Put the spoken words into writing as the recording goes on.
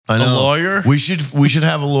I know. A lawyer? We should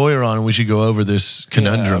have a lawyer on, and we should go over this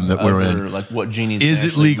conundrum that we're in. Like what genies is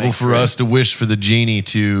it legal for us to wish for the genie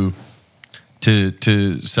to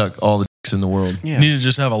suck all the dicks in the world? You need to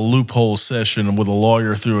just have a loophole session with a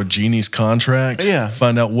lawyer through a genie's contract. Yeah.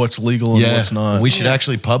 Find out what's legal and what's not. We should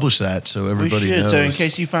actually publish that so everybody knows. So in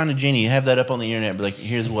case you find a genie, have that up on the internet. But like,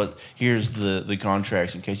 here's the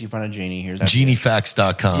contracts. In case you find a genie, here's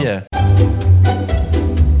Geniefacts.com. Yeah.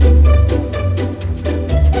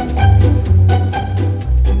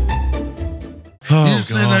 You just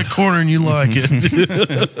sit in that corner and you like it.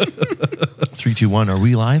 3, 2, 1. Are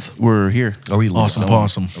we live? We're here. Are we live? Awesome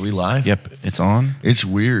possum. Are we live? Yep, it's on. It's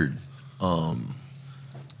weird.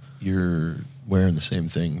 You're wearing the same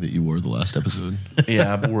thing that you wore the last episode.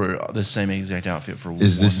 Yeah, I wore the same exact outfit for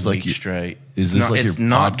Is this one like week straight. Is this like your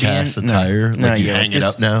podcast attire? No, you hang it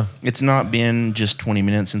up now? It's not been just 20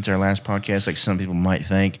 minutes since our last podcast, like some people might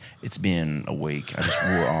think. It's been a week. I just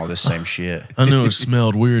wore all this same shit. I knew it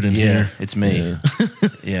smelled weird in here. It's me.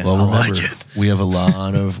 Yeah. Well, remember, like it. we have a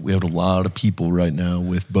lot of people right now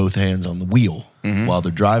with both hands on the wheel while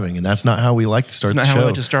they're driving, and that's not how we like to start the It's not show. how I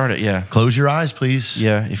like to start it, yeah. Close your eyes, please.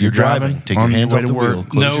 Yeah, if you're driving, take your on your hands way off to the work. wheel.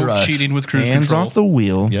 Close your No eyes. cheating with cruise Hands control. off the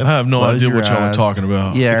wheel. Yep. I have no Close idea your what y'all are eyes. talking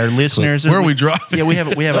about. Yeah, our listeners. Where are we driving? Yeah, we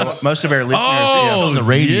have most of our listeners. It's on the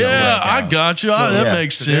radio Yeah, right now. I got you. So, that yeah.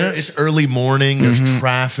 makes So sense. it's early morning. There's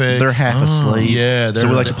traffic. They're half asleep. Yeah, so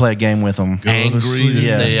we like to play a game with them. angry that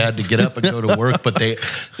Yeah. they had to get up and go to work, but it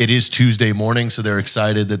is Tuesday morning, so they're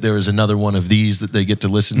excited that there is another one of these that they get to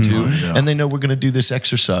listen to, and they know we're going to do this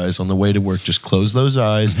exercise on the way to work. Just close those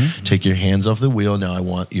eyes, take your hands off the wheel. Now I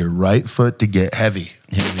want your right foot to get heavy.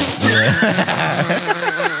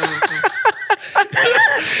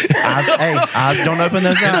 Eyes, don't open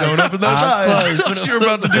those eyes. Don't open those eyes. I thought you were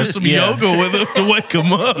about to do some yoga with him to wake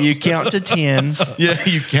him up. You count to 10. Yeah,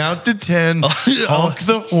 you count to 10, honk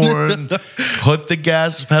the horn, put the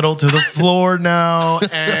gas pedal to the floor now,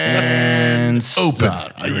 and open.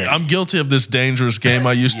 I'm guilty of this dangerous game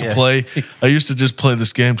I used to play. I used to just play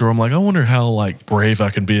this game to where I'm like, I wonder how like brave I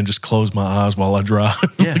can be and just close my eyes while I drive.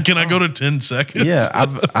 Yeah. Can I go to 10 seconds? Yeah,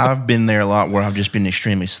 I've been there a lot where I've just been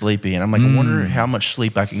extremely sleepy, and I'm like, I wonder how much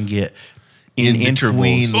sleep I can get in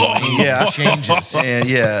intervals. Changes.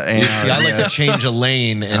 And See, I like to change a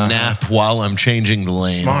lane and nap while I'm changing the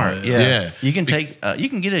lane. Smart, yeah. Yeah. You can you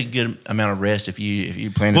can get a good amount of rest if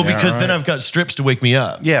you plan. Well, because then I've got strips to wake me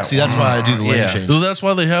up. Yeah. See, that's why I do the lane Yeah. change. Well, that's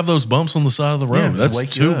why they have those bumps on the side of the road. Yeah, That's wake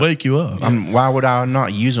to you up. wake you up. Why would I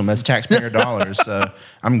not use them? That's taxpayer dollars, so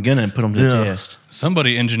I'm gonna put them to the test.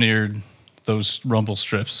 Somebody engineered those rumble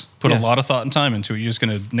strips. Put a lot of thought and time into it. You're just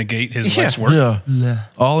going to negate his life's work. Yeah.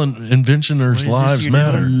 All inventioners' lives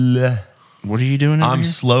matter. What are you doing? I'm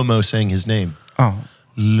slow-mo saying his name. Oh,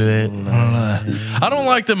 I don't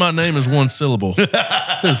like that my name is one syllable. Leigh.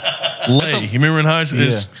 You remember in high school?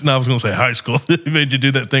 No, I was going to say high school. They made you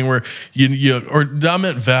do that thing where or I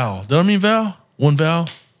meant vowel. Did I mean vowel? One vowel?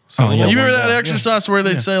 Oh, yeah, you remember one that vowel. exercise where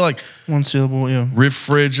they'd say like one syllable. Yeah.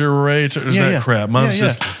 refrigerator? Is that crap? Mine was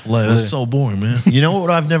just Leigh. That's so boring, man. You know what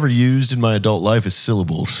I've never used in my adult life is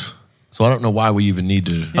syllables. So I don't know why we even need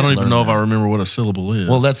to. I don't even know if I remember what a syllable is.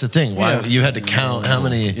 Well, that's the thing. Why you had to count how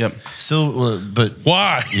many? But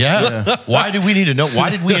why? Yeah. Why do we need to know? Why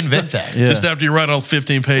did we invent that? Just after you write a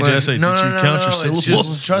 15-page essay, did you count your syllables? It's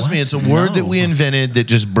just, trust me, it's a word that we invented that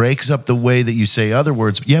just breaks up the way that you say other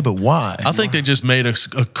words. Yeah, but why? I think they just made a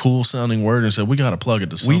cool sounding word and said we got to plug it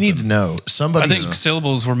to something. We need to know. Somebody I think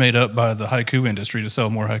syllables were made up by the haiku industry to sell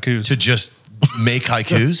more haikus. to just make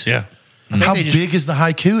haikus. Yeah. How big is the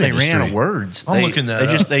haiku They industry? ran out of words. I'm looking that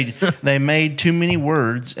up. They made too many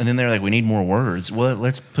words, and then they're like, we need more words. Well,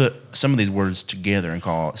 let's put some of these words together and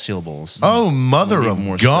call it syllables. Oh, mother We need of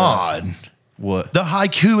more God. stuff. What? The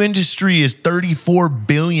haiku industry is $34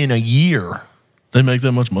 billion a year. They make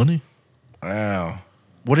that much money? Wow.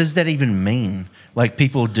 What does that even mean? Like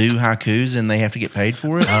people do haikus and they have to get paid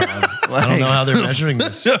for it? I don't know how they're measuring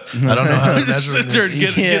this. I don't know how they're measuring Sit there and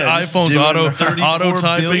this. get iPhones doing auto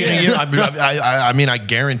typing. A year. I mean, I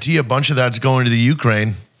guarantee a bunch of that's going to the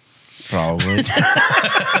Ukraine. Probably.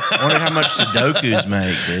 I wonder how much Sudokus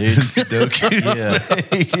make, dude. Sudokus.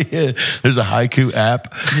 Yeah. There's a haiku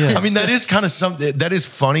app. Yeah. I mean, that is kind of something that is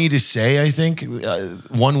funny to say. I think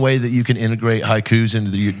one way that you can integrate haikus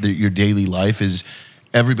into your daily life is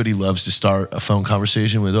everybody loves to start a phone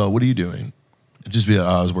conversation with, "Oh, what are you doing?" And just be like,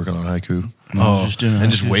 "Oh, I was working on haiku."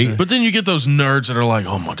 Just wait. But then you get those nerds that are like,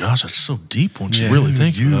 oh my gosh, that's so deep once you really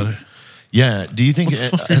think about it. Yeah. Do you think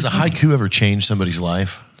has a haiku ever changed somebody's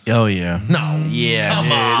life? Oh, yeah. No. Yeah. Come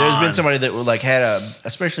dude. on. There's been somebody that like had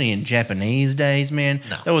especially in Japanese days, man.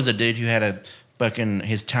 There was a dude who had a fucking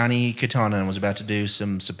his tiny katana and was about to do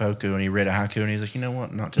some seppuku, and he read a haiku, and he's like, you know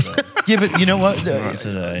what? Not today. Yeah, but you know what? Not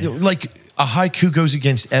today. Like a haiku goes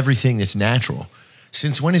against everything that's natural.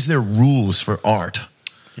 Since when is there rules for art?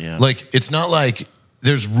 Yeah. Like it's not like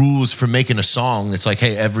there's rules for making a song. It's like,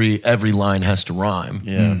 hey, every line has to rhyme.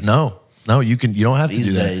 Yeah. No, you don't have These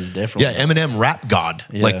to do that. days, definitely. Yeah, Eminem, rap god.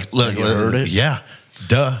 Yeah. Like You heard it? Yeah,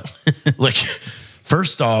 duh. Like,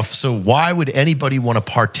 first off, so why would anybody want to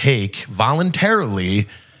partake voluntarily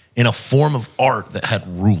in a form of art that had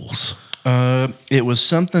rules? It was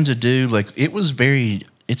something to do, like, it's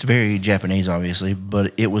very Japanese, obviously,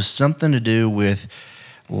 but it was something to do with,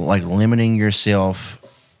 like, limiting yourself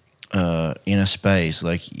in a space.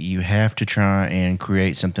 Like, you have to try and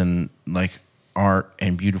create something, like, art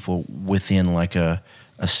and beautiful within, like, a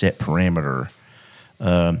set parameter.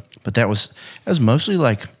 But that was mostly,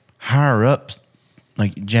 like, higher up,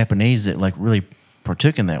 like, Japanese that, like, really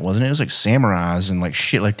partook in that, wasn't it? It was, like, samurais and, like,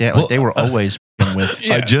 shit like that. Like, they were always with.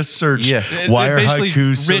 I just searched why They're are basically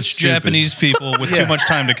haikus so rich stupid? Japanese people with too much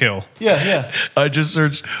time to kill. Yeah. I just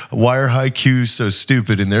searched why are haikus so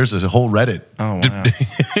stupid, and there's a whole Reddit. Oh, wow.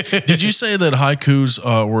 Did you say that haikus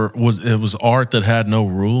was art that had no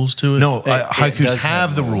rules to it? No, It haikus does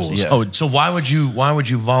have the rules, rules. yeah. Oh, so why would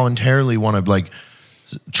you voluntarily want to like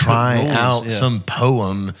try Rules, out yeah. some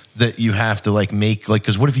poem that you have to like make like?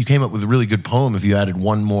 Because what if you came up with a really good poem if you added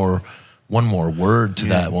one more word to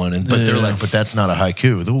that one, but they're like, but that's not a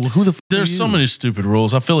haiku. Who the? There's so many stupid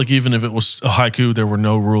rules. I feel like even if it was a haiku, there were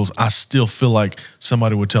no rules. I still feel like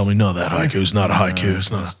somebody would tell me, no, that haiku is not a haiku. It's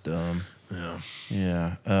That's not. dumb.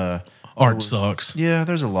 Yeah. Yeah. Art sucks. Yeah,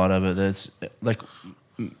 there's a lot of it that's like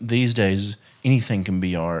these days anything can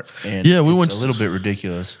be art, and Yeah, we it's went a little bit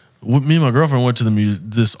ridiculous. Me and my girlfriend went to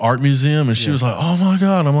this art museum, and she was like, "Oh my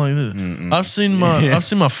god!" I'm like, "I've seen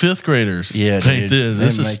my fifth graders paint dude, this. they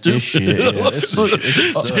This is make stupid." shit. Yeah, this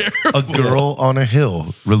is Terrible. A girl on a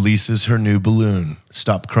hill releases her new balloon.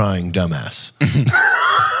 Stop crying, dumbass.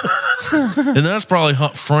 And that's probably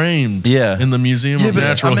framed in the Museum of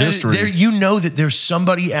Natural History. You know that there's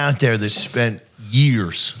somebody out there that spent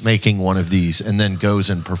years making one of these and then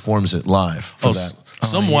goes and performs it live for that.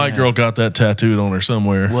 Some white girl got that tattooed on her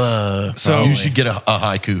somewhere. Whoa. So- you should get a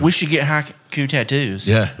haiku. We should get haiku tattoos.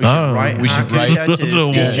 Yeah. we should write. we should haiku write tattoos.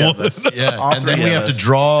 the Each of us. Yeah, All and then three we of have to us.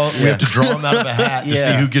 draw. We have to draw them out of a hat to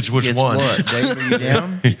see who gets which one. What? Dave, are you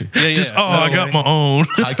down? Just I got my own.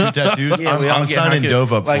 Haiku tattoos. Yeah, we all I'm get signing haiku.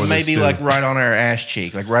 Dove up like for this maybe too. like right on our ass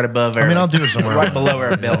cheek, like right above our. I mean, I'll do it somewhere. right below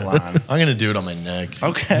our belt line. I'm gonna do it on my neck.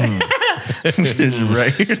 Okay.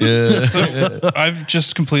 right. So I've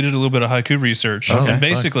just completed a little bit of haiku research. And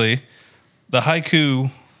basically, the haiku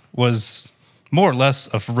was more or less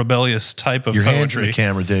a rebellious type of Your hands in poetry. the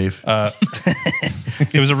camera, Dave.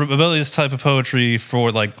 It was a rebellious type of poetry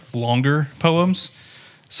for like longer poems.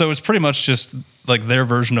 So it's pretty much just like their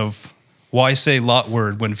version of why say lot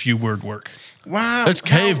word when few word work. Wow. That's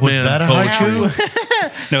caveman that a poetry.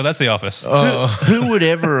 No, that's The Office. Who would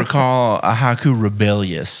ever call a haiku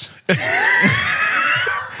rebellious?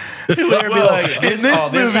 Who would ever be like, In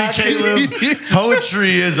this movie, Caleb,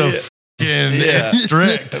 poetry is a it's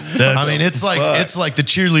strict. I mean, it's like the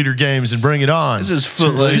cheerleader games and Bring It On. This is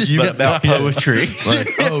footloose, You but get- about poetry. Like,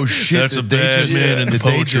 oh shit, That's a did they bad just- man in the did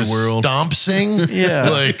they poetry just world. Stomp sing? Yeah.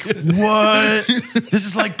 Like what? This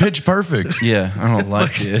is like Pitch Perfect. Yeah, I don't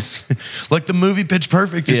like this. Like the movie Pitch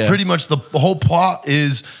Perfect is Yeah. pretty much the whole plot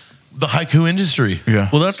is the haiku industry. Yeah.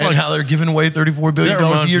 Well, that's And like how they're giving away $34 billion That a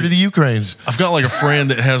reminds year me- to the Ukraines. I've got like a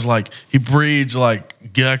friend that has like he breeds like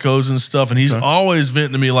geckos and stuff, and he's always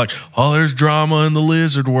venting to me like, "Oh, there's drama in the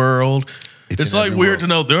lizard world." It's in like every weird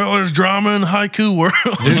world. to know there's drama in the haiku world.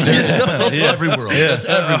 That's every world. That's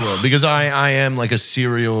every world. Because I am like a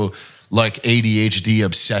serial like ADHD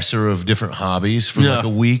obsessor of different hobbies for like a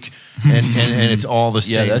week. And it's all the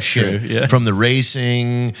same that's shit. true, yeah. From the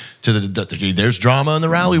racing to there's drama in the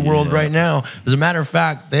rally world right now. As a matter of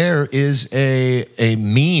fact, there is a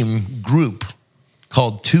meme group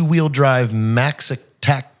called Two Wheel Drive Max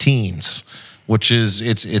Attack Teens, which is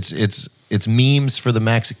it's memes for the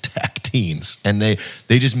Max Attack teens, and they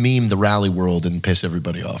just meme the rally world and piss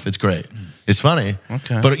everybody off. It's great. It's funny.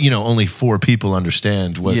 Okay. But only 4 people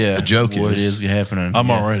understand what the joke what is. is happening. I'm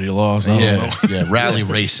already lost. I don't know. Yeah, rally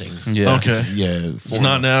racing. Yeah. Okay. It's It's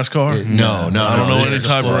not NASCAR. No. I don't know This any is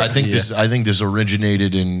type of. I think this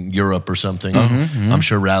originated in Europe or something. I'm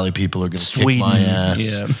sure rally people are going to kick Sweden. my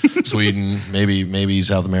ass. Yeah. Sweden, maybe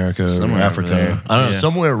South America Somewhere or over Africa. there. I don't know. Yeah.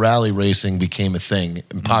 Somewhere rally racing became a thing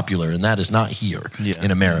and popular, and that is not here Yeah.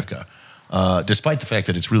 in America. Despite the fact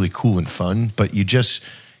that it's really cool and fun, but you just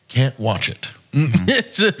can't watch it.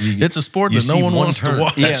 It's a sport you that no see one one wants turn. to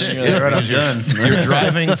watch. Yeah, you're right, I'm done. You're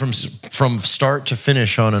driving from start to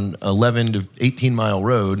finish on an 11 to 18 mile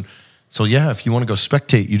road. So yeah, if you want to go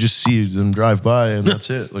spectate, you just see them drive by and that's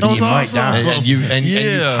it. Like, That was you might awesome. die. And you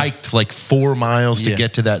Yeah. hiked like 4 miles to Yeah.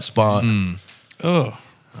 get to that spot. Oh,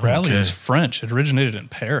 rally Okay. is French. It originated in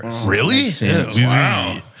Paris. Really? Makes sense.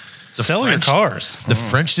 Wow. Sell French- your cars. The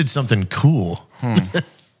French did something cool.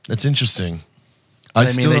 That's interesting. I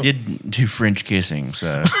mean, they did do French kissing,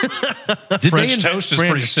 so Did French they toast is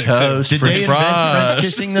pretty sick too. toast. Did French they invent fries. French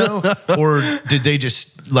kissing though, or did they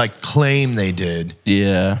just like claim they did?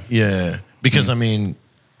 yeah. Yeah, because I mean,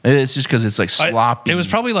 It's just because it's like sloppy. It was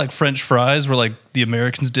probably like French fries, where like the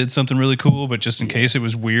Americans did something really cool, but just in case it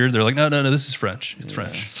was weird, they're like, no, this is French. It's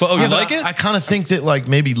French. But, you but like it? I kind of think that like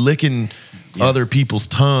maybe licking other people's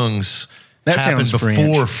tongues That happened sounds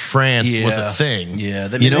before French. France was a thing. Yeah,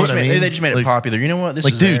 you know what I mean? They just made it Like- popular. You know what? This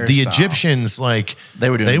Like, is dude, their the style. Egyptians, like They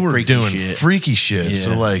were doing freaky shit.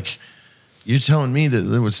 So, Yeah. like, you're telling me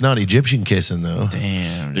that it's not Egyptian kissing though?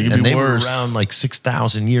 Damn. It dude. could And be they worse. were around like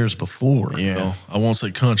 6,000 years before. Yeah. Well, I won't say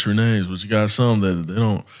country names, but you got some that they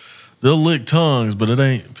don't. They'll lick tongues, but it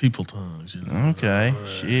ain't people tongues. You know? Okay.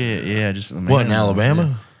 Shit. Yeah. Just What, in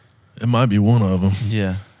Alabama? It might be one of them.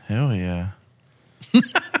 Yeah. Hell yeah.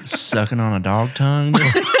 Sucking on a dog tongue.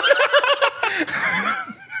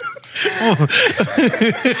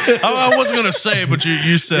 I wasn't gonna say it, but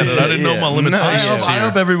you said it. I didn't know my No, limitations. I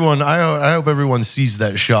hope everyone. I hope everyone sees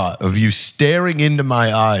that shot of you staring into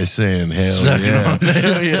my eyes, saying, "Hell yeah,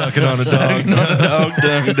 sucking on a dog." dog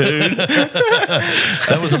tongue, dude.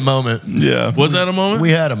 That was a moment. Yeah. Was that a moment?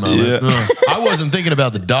 We had a moment. Yeah. I wasn't thinking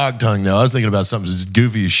about the dog tongue though. I was thinking about something just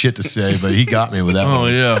goofy as shit to say, but he got me with that. Oh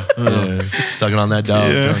one. yeah. Yeah, sucking on that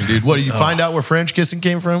dog tongue, dude. What did you find out where French kissing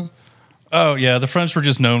came from? Oh yeah, the French were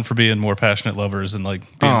just known for being more passionate lovers and like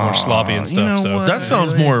being more sloppy and you stuff. know So what? That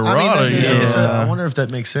sounds more I mean, erotic. I wonder if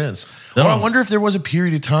that makes sense. Or I wonder if there was a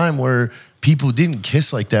period of time where people didn't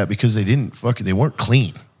kiss like that because they weren't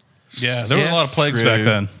clean. yeah, there were a lot of plagues back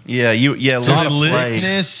then. Yeah. A So lot of they play.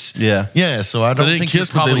 lickness. Yeah. Yeah. So I So don't they didn't think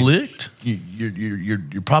kiss, you're but they probably licked.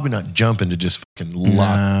 you're probably not jumping to just fucking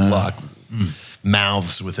lock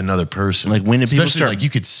mouths with another person. Like, when did people Especially, start- like you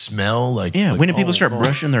could smell like Yeah. like, When did people oh, start oh.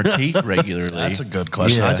 brushing their teeth regularly? That's a good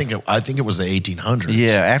question. Yeah. I think it was the 1800s.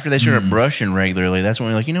 Yeah. After they started brushing regularly, that's when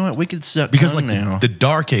we're like, you know what? We could suck Because tongue like now. the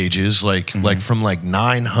Dark Ages, like from like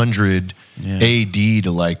 900 AD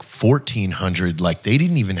to like 1400, like they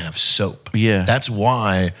didn't even have soap. Yeah. That's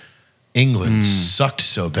why England sucked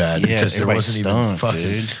so bad Yeah, because there everybody wasn't even stunk, fucking.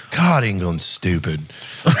 dude. God, England's stupid.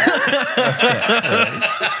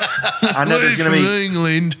 I know there's gonna be.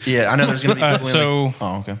 England. Yeah, I know there's gonna be. All right, people so like,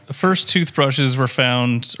 oh, okay. the first toothbrushes were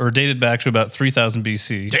found or dated back to about 3000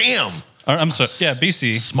 BC. Damn. Or, I'm sorry, yeah,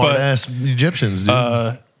 BC. Smart ass Egyptians,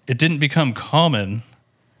 dude. It didn't become common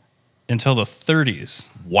until the 30s.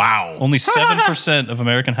 Wow. Only 7% of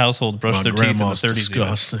American households brushed My their teeth in the grandma's 30s. even.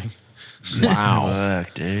 disgusting. Wow.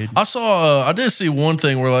 Fuck, dude. I did see one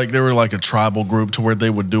thing where like there were like a tribal group to where they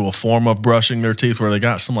would do a form of brushing their teeth where they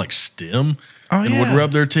got some like stem and would yeah.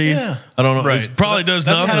 rub their teeth. Yeah. I don't know. Right. It probably does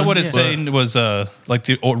That's nothing. kind of what it's but- saying was like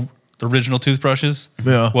the original toothbrushes.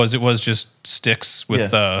 Yeah. It was just sticks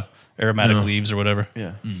with aromatic leaves or whatever.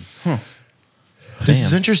 Yeah. This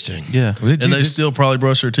is interesting. Yeah. We did And they still probably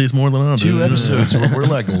brush their teeth more than I do. 2 episodes where we're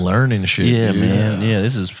like learning shit. Yeah, dude. man. Yeah,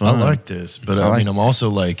 this is I fun. like this, but I mean, I'm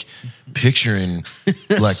also like picturing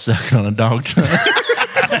like sucking on a dog tongue. no,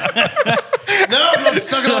 I'm not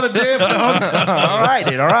sucking on a damn dog. All right,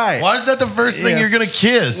 dude. All right. Why is that the first thing Yeah. you're gonna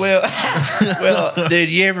kiss? Well, dude,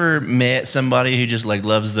 you ever met somebody who just like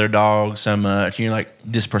loves their dog so much, and you're like,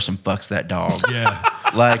 this person fucks that dog. yeah.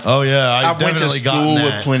 Like, Oh yeah, I went to definitely gotten school with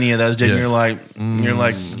that. plenty of those, dude. Yeah. And you're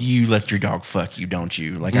like, you let your dog fuck you, don't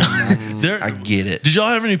you? Like, I get it. Did y'all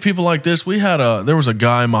have any people like this? There was a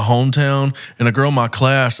guy in my hometown and a girl in my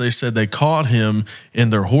class. They said they caught him in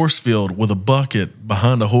their horse field with a bucket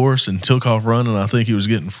behind a horse and took off running. I think he was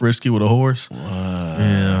getting frisky with a horse.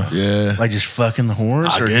 Yeah. Like just fucking the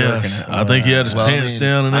horse I or guess. jerking it? I think he had his Well, I pants mean,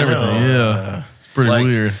 down and I know. everything. Yeah. Pretty Like,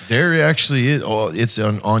 weird. There actually is. Oh, it's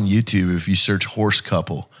on YouTube. If you search "horse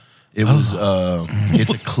couple," it was.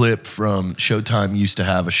 It's a clip from Showtime. Used to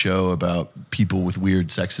have a show about people with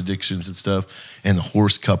weird sex addictions and stuff. And the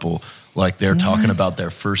horse couple, like they're talking about their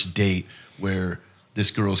first date, where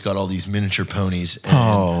this girl's got all these miniature ponies,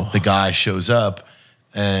 and the guy shows up,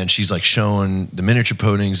 and she's like showing the miniature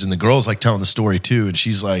ponies, and the girl's like telling the story too, and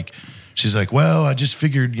she's like, well, I just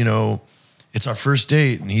figured, it's our first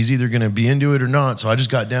date and he's either going to be into it or not. So I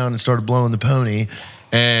just got down and started blowing the pony.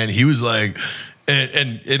 And he was like,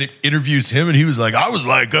 And it interviews him, and he was like, I was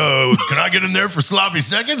like, oh, can I get in there for sloppy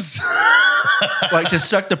seconds? Like to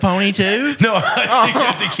suck the pony too? No,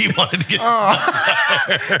 I think he wanted to get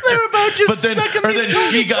sucked. They were both just But then, sucking or these then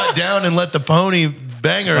ponies she got down and let the pony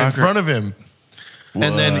bang her in Fuck her. front of him.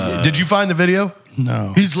 And then, did you find the video?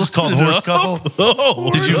 No. He's just called Horse Couple.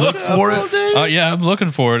 Did you look for it? Yeah, I'm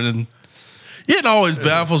looking for it. And It always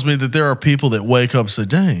baffles me that there are people that wake up and say,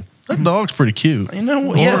 dang, that dog's pretty cute. You know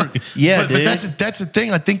what? Yeah, but dude. that's the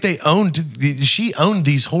thing. I think she owned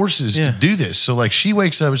these horses to do this. So like she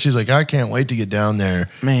wakes up and she's like, I can't wait to get down there,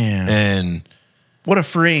 Man. And What a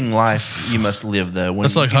freeing life you must live, though. When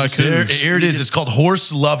That's like here, haikus. here it is. It's called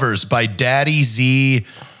Horse Lovers by Daddy Z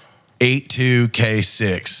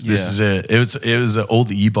 82K6. This is it. It was an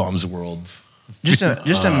old E-Bombs world.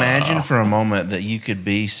 Just imagine for a moment that you could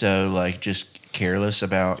be so like just careless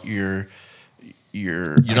about your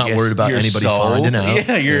You're not worried about anybody finding out.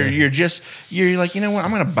 Yeah, you're like, you know what? I'm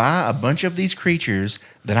gonna buy a bunch of these creatures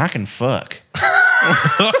that I can fuck.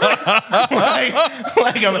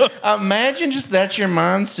 Imagine just that's your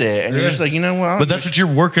mindset, and you're just like, you know what? But that's what you're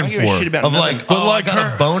working for. Shit about of nothing. like, I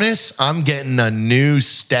got a bonus. I'm getting a new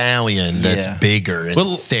stallion that's bigger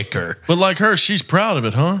and thicker. But like her, she's proud of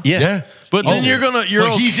it, huh? Yeah. But then you're But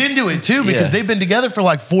okay. he's into it too because Yeah. they've been together for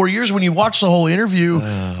like 4 years. When you watch the whole interview,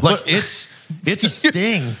 like it's a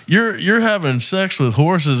thing. You're having sex with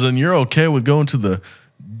horses, and you're okay with going to the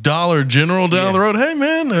Dollar General down the road. Hey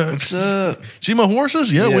man, What's up? see my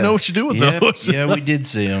horses? Yeah, we know what you do with those. Yeah, we did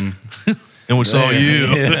see them. And we saw you.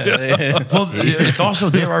 Well, it's also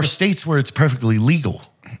there are states where it's perfectly legal.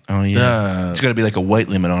 Oh yeah, it's got to be like a weight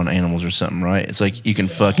limit on animals or something, right? It's like you can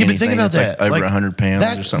fuck Yeah, but anything think about that's that. like over Like, 100 pounds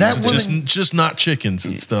that- or something. that woman- Just not chickens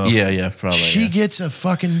and stuff. yeah, probably. She yeah. gets a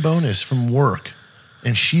fucking bonus from work,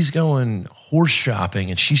 and she's going horse shopping,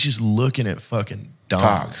 and she's just looking at fucking dogs.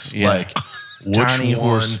 Cocks, yeah. Like, which Tiny one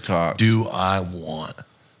horse cocks. do I want?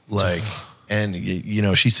 Like, and you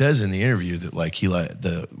know, she says in the interview that like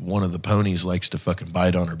one of the ponies likes to fucking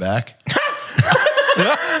bite on her back.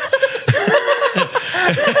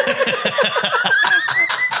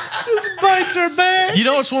 bites her back. You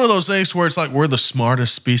know, it's one of those things where it's like we're the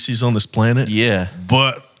smartest species on this planet. Yeah,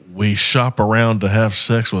 But we shop around to have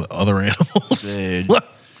sex with other animals. dude. What?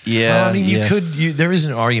 Yeah, Well, I mean, yeah. there is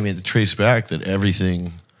an argument to trace back that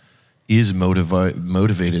everything is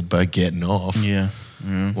motivated by getting off. Yeah,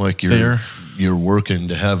 Like Fair. you're working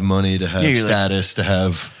to have money, to have Yeah, you're like- status, to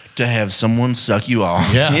have to have someone suck you off.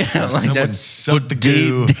 have like someone that's suck the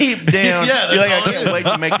goo. deep down. Yeah, you're like, that's I can't wait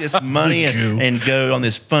to make this money and go on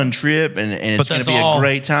this fun trip, and it's But going to that's be all- a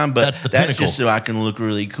great time. But that's the that's pinnacle. just so I can look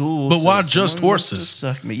really cool. But so why that just someone wants to horses?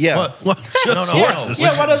 Suck me. Yeah. What? Just no, horses.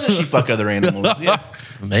 Yeah, why doesn't she fuck other animals? Yeah.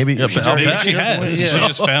 Maybe. maybe she has. Yeah. She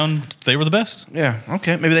just found they were the best. Yeah.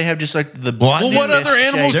 Okay. Maybe they have just like the. Well, what other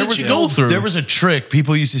animals There did was you go through? There was a trick.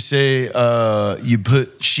 People used to say you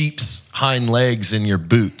put sheep's hind legs in your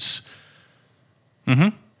boots. Mm-hmm.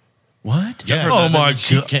 What? Yeah. Oh then my the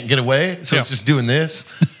sheep God. can't get away, so it's just doing this.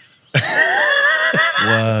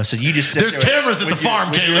 So you just sit There's there cameras at the farm,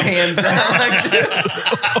 with your Caleb. hands down like this.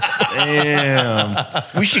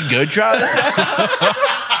 Damn. We should go try this out.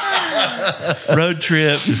 Road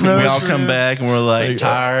trip. we all come back and we're like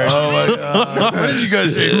tired. Oh my god! What did you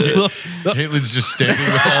guys say? Caitlin's just standing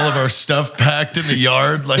with all of our stuff packed in the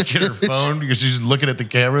yard, like in her phone, because she's looking at the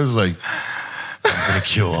cameras, like, "I'm gonna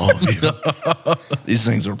kill all of you." These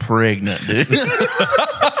things are pregnant, dude.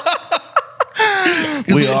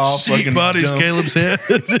 We all sheep fucking bodies, dump. Caleb's head.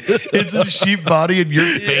 It's a sheep body in your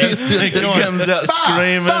face. Like, He comes out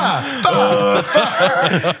screaming.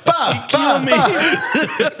 Kill me!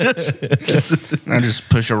 I just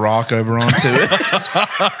push a rock over onto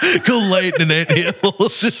it. Go late in an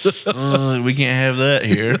anthill. We can't have that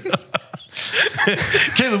here.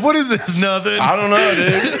 Caleb, what is this? Nothing. I don't know,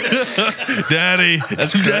 dude. Daddy.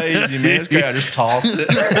 That's crazy, man. It's crazy. I just tossed it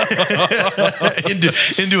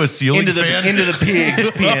into a ceiling fan. into the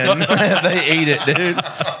pig's pen. They eat it, dude.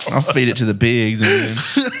 I'll feed it to the pigs. And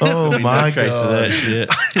Oh my trace of that god! shit.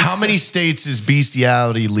 How many states is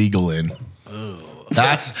bestiality legal in?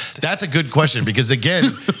 That's a good question because again,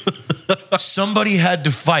 somebody had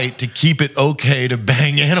to fight to keep it okay to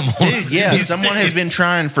bang animals. Dude, yeah, in these someone has states. been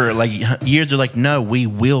trying for like years. They're like, no, we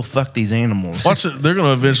will fuck these animals. Watch it. They're going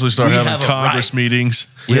to eventually start We have having a Congress right. meetings.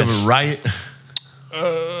 We have a right.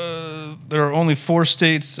 There are only 4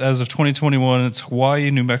 states as of 2021. It's Hawaii,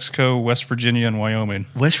 New Mexico, West Virginia, and Wyoming.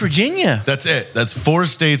 West Virginia, That's it. That's 4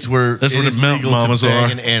 states where That's it where the is mountain legal mamas to bang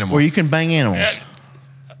are. an animal. where you can bang animals.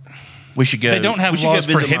 We should go. They don't have we should laws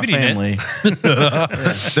go visit prohibiting my it.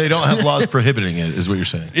 family. They don't have laws prohibiting it, is what you're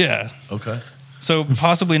saying. Yeah. Okay. So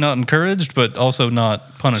possibly not encouraged, but also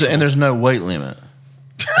not punished. And there's no weight limit.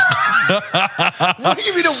 What do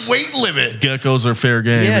you mean a weight limit? Geckos are fair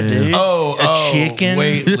game. Yeah, man. dude. Oh, chicken.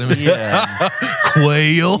 weight limit. Yeah.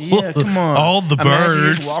 Quail. Yeah, come on. All the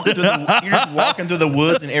birds. You're just walking through the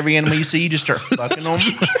woods, and every animal you see, you just start fucking them.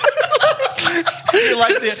 You're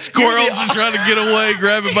like the Squirrels are trying to get away,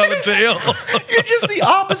 grab it by the tail. You're just the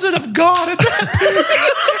opposite of God at that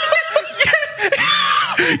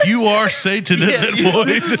point. You are Satan at that point.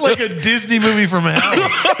 This is like a Disney movie from hell.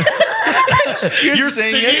 You're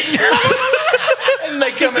singing. And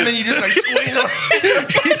they come and then you just like squeeze them.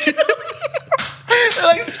 They're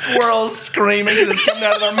like squirrels screaming because it's coming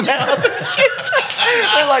out of their mouth.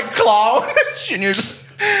 They're like clawing. And you're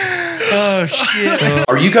just, oh, shit.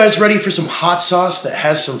 Are you guys ready for some hot sauce that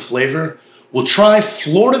has some flavor? Well, try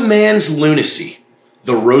Florida Man's Lunacy,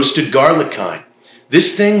 the roasted garlic kind.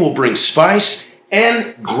 This thing will bring spice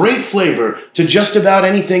and great flavor to just about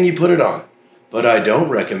anything you put it on. But I don't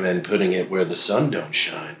recommend putting it where the sun don't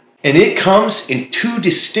shine. And it comes in 2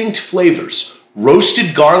 distinct flavors,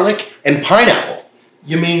 roasted garlic and pineapple.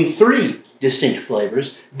 You mean 3 distinct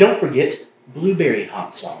flavors. Don't forget blueberry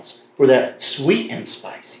hot sauce for that sweet and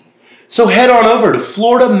spicy. So head on over to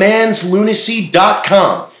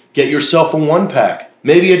FloridaMansLunacy.com. Get yourself a 1-pack,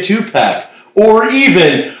 maybe a 2-pack, or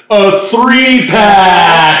even a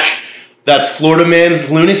 3-pack. That's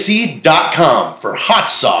FloridaMansLunacy.com for hot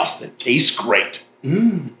sauce that tastes great.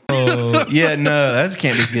 Oh, yeah, no, that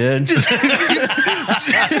can't be good.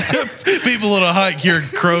 People on a hike hear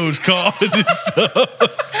crows cawing and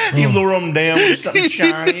stuff. You lure them down with something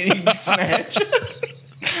shiny and you snatch it.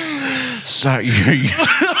 Sorry.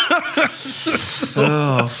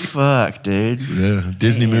 Oh, fuck, dude. Yeah,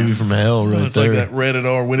 Disney movie from hell right It's there. like that Rated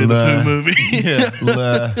R Winnie the Pooh movie.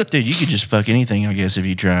 Dude, you could just fuck anything, I guess, if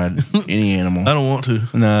you tried any animal. I don't want to.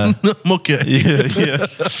 No. I'm okay. Yeah.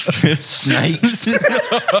 Snakes.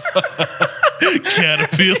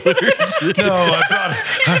 Caterpillars. No, I brought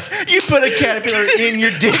You put a caterpillar in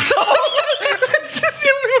your dick hole. It's just the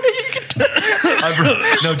only way you can do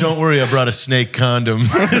it. no, don't worry. I brought a snake condom.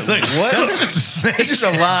 It's like what? That's just a snake. It's just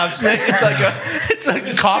a live snake. It's like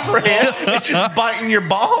a copperhead. It's just biting your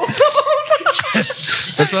balls.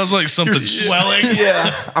 That sounds like something swelling.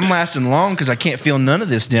 Yeah. I'm lasting long because I can't feel none of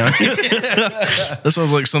this down here. That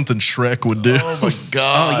sounds like something Shrek would do. Oh my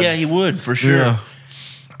god. Oh, yeah, he would, for sure. Yeah.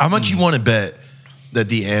 How much you want to bet that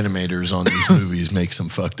the animators on these movies make some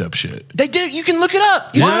fucked up shit? They do. You can look it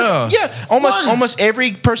up. Yeah. Almost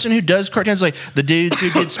every person who does cartoons, like the dudes who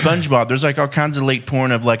did SpongeBob. There's like all kinds of leaked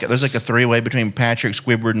porn of there's like a 3-way between Patrick,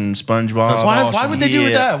 Squidward, and SpongeBob. Why would they do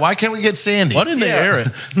with that? Why can't we get Sandy? Why didn't they air it?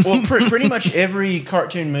 Well, pretty much every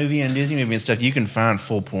cartoon movie and Disney movie and stuff you can find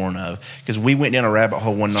full porn of. Because we went down a rabbit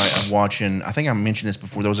hole one night of watching, I think I mentioned this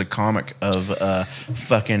before, there was a comic of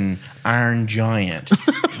fucking Iron Giant,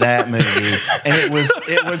 that movie. And it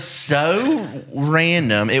was so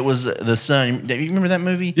random. It was the son. Do you remember that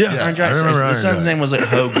movie? Yeah. Iron Giant. I remember The Iron son's Giant. name was like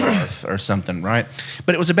Hogarth or something, right?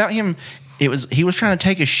 But it was about him. He was trying to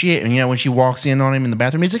take a shit, and when she walks in on him in the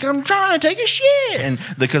bathroom, he's like, "I'm trying to take a shit," and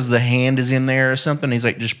because the hand is in there or something, he's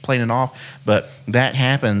like just playing it off. But that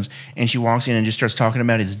happens, and she walks in and just starts talking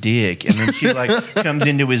about his dick, and then she like comes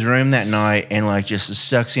into his room that night and like just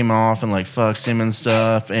sucks him off and like fucks him and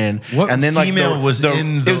stuff, and What and then like female was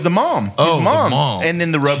in it was the mom, his Oh, the mom, mom. and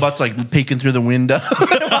then the robot's like peeking through the window.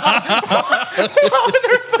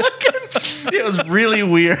 It was really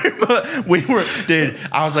weird, but dude,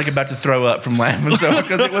 I was like about to throw up from laughing so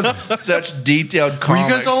because it was such detailed Were comics. you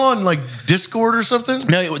guys all on like Discord or something?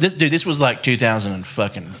 No, this was like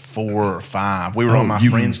 2004 or 5. We were on my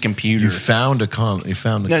you- friend's computer. You found a comment. You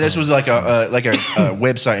found a No, this comic. was like a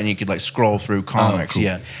website, and you could like scroll through comics. cool.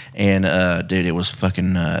 Yeah, and dude, it was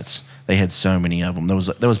fucking nuts. They had so many of them. There was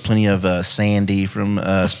plenty of Sandy from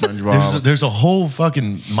SpongeBob. There's a whole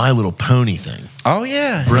fucking My Little Pony thing. Oh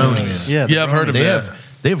yeah, Bronies. Yeah, Yeah, I've heard of They that.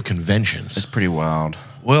 have conventions. It's pretty wild.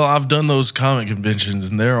 Well, I've done those comic conventions,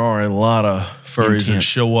 and there are a lot of furries that Intense.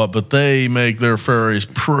 show up, but they make their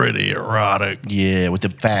furries pretty erotic. Yeah, with the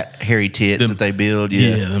fat hairy tits that they build.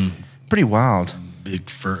 Yeah, them pretty wild. big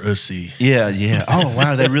furry. Yeah. Oh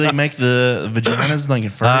wow, they really make the vaginas like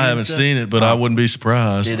furry. I and haven't stuff? seen it, but I wouldn't be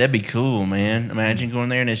surprised. Dude, that'd be cool, man. Imagine going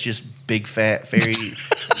there and it's just big fat fairy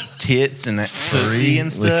tits and that pussy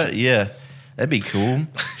and stuff. Yeah, that'd be cool.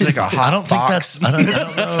 It's like a hot I don't think fox. that's. I don't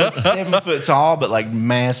know. 7 foot tall, but like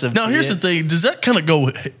massive. Now, here's the tits. thing: does that kind of go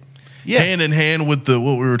hand in hand with what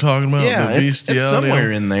we were talking about. Yeah, the it's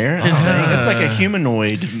somewhere in there. I think it's like a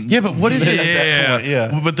humanoid. Yeah, but what is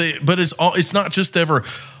it? But it's not just ever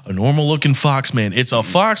a normal looking fox, man. It's a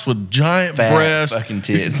fox with giant Fat breasts, fucking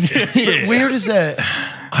tits. Where does that?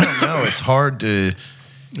 I don't know. It's hard to.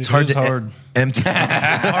 It's hard to empty.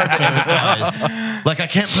 It's hard to empathize. Like I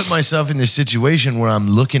can't put myself in this situation where I'm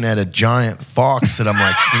looking at a giant fox and I'm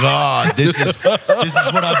like, God, this is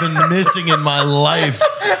what I've been missing in my life.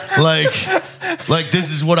 Like this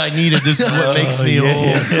is what I needed. This is what makes me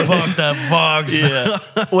whole. Fuck that fox. Yeah.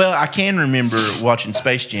 Well, I can remember watching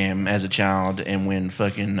Space Jam as a child, and when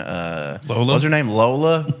fucking Lola? what was her name?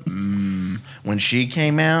 Lola. When she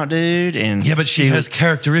came out, dude, and Yeah, but she has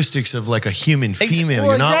characteristics of like a human female.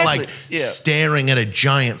 well, You're not exactly. like Yeah. staring at a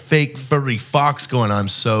giant fake furry fox going, I'm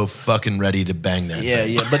so fucking ready to bang that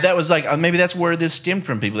thing. Yeah, but that was like maybe that's where this stemmed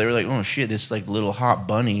from. People they were like, oh shit, this like little hot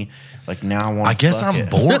bunny. Like now I want. I guess I'm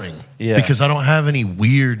boring. Yeah. Because I don't have any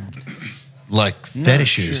weird like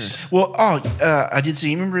fetishes. Sure. Well, I did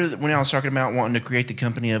see. You remember when I was talking about wanting to create the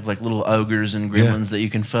company of like little ogres and gremlins that you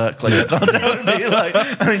can fuck? Like I thought that would be like.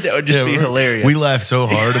 I think that would just be hilarious. We laughed so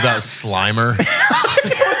hard about Slimer.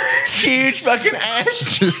 Huge fucking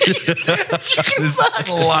ass cheeks.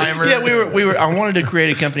 Slimer. Yeah, we were. I wanted to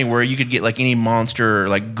create a company where you could get like any monster, or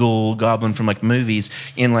like ghoul, goblin from like movies,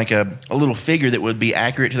 in like a little figure that would be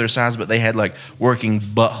accurate to their size, but they had like working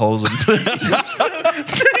buttholes and pussies,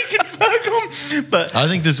 so you could fuck them. But I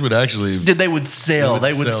think this would actually. dude, they would sell.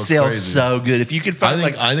 They would sell crazy. so good if you could find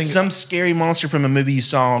I think some scary monster from a movie you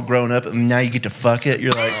saw growing up, and now you get to fuck it.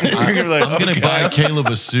 You're like, you're like, I'm gonna okay. buy Caleb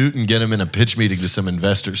a suit and get him in a pitch meeting to some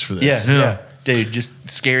investors for this. Yeah. Dude, just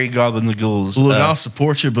scary goblins and ghouls. Look, I'll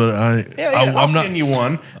support you, but I'll I'm not. send you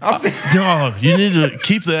one. No, you need to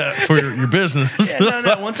keep that for your business. Yeah,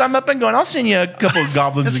 no. Once I'm up and going, I'll send you a couple of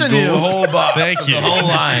goblins and ghouls. Send you a whole box. Thank you. The whole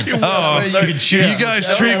line. You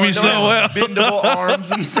guys treat me so well. Bendable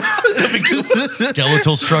arms and stuff. It'll be cool.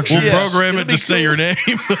 Skeletal structure. We'll program it to say your name.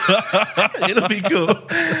 It'll be cool.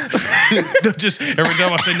 Just every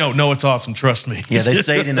time I say no, it's awesome. Trust me. Yeah, they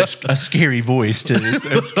say it in a scary voice too.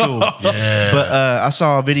 That's cool. Yeah. But I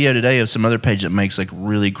saw a video today of some other page that makes like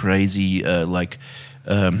really crazy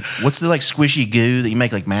what's the like squishy goo that you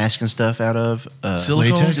make like masks and stuff out of?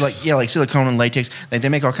 Latex? Like silicone and latex. Like they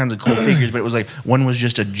make all kinds of cool figures, but it was like one was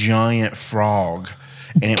just a giant frog.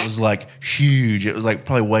 And it was like huge. It was like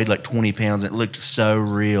probably weighed like 20 pounds. And it looked so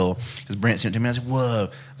real. Because Brent sent it to me. I said, "Whoa!" I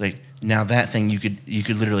was like, now that thing you could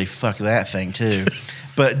literally fuck that thing too.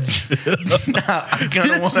 But I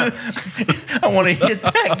kind of want to hit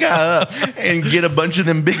that guy up and get a bunch of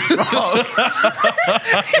them big frogs.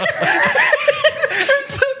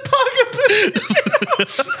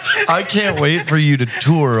 I can't wait for you to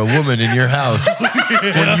tour a woman in your house when you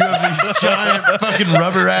have these giant fucking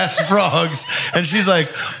rubber ass frogs, and she's like,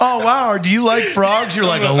 "Oh wow, do you like frogs?" You're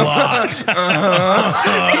like, "A lot."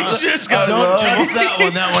 He's just got Don't touch that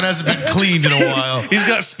one. That one hasn't been cleaned in a while. He's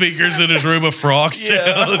got speakers in his room of frog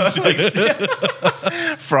sounds.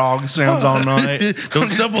 Frog sounds all night. Don't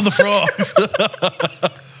step on the frogs.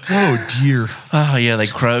 Oh dear. Oh yeah, they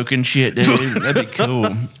croak and shit, dude. That'd be cool.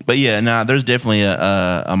 But yeah, there's definitely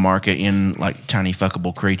a market in like tiny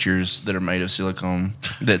fuckable creatures that are made of silicone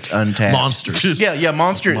that's untapped. Monsters. Yeah,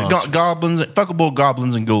 monsters. Goblins, fuckable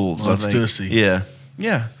goblins and ghouls. I think. Monstussy.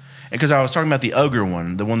 Yeah. Because I was talking about the ogre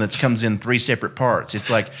one, the one that comes in 3 separate parts.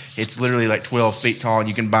 It's literally like 12 feet tall, and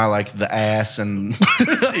you can buy like the ass and,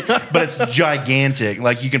 but it's gigantic.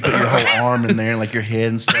 Like you can put your whole arm in there and like your head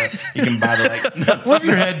and stuff. You can buy the like. What if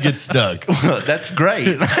your head gets stuck? That's great.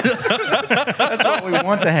 That's what we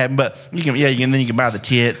want to happen. But you can, and then you can buy the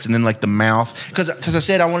tits and then like the mouth. Because I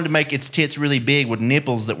said I wanted to make its tits really big with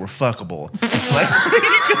nipples that were fuckable. Like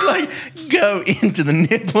you could like go into the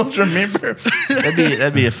nipples. Remember?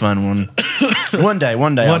 That'd be a fun one. One day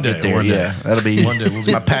I'll get there. Yeah, that'll be one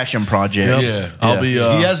day. My passion project. Yeah. I'll be.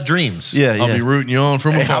 He has dreams. Yeah, I'll be rooting you on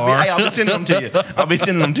from afar. I'll be sending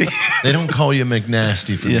them to you. They don't call you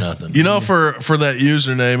McNasty for nothing. You know, for that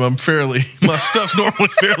username, my stuff's normally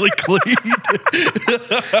fairly clean.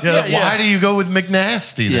 Why do you go with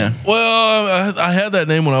McNasty then? Yeah. Well, I had that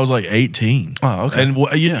name when I was like 18. Oh, okay. And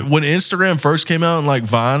when Instagram first came out and like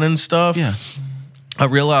Vine and stuff, I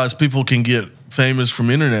realized people can get famous from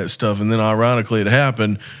internet stuff, and then ironically it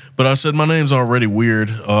happened. But I said my name's already weird,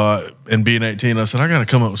 and being 18, I said I got to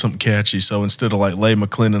come up with something catchy. So instead of like Leigh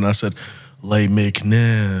McClendon, I said Leigh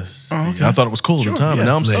McNasty. Oh, okay. I thought it was cool at the time, and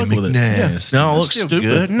now I'm stuck with it. Yeah. Now I look stupid.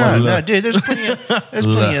 Good. No, dude. There's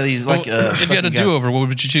plenty of these. Like, if you had a do-over, what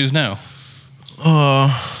would you choose now?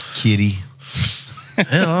 Kitty.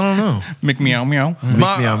 Hell, I don't know. McMeow meow.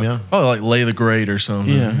 Meow, meow. Oh, like Leigh the Great or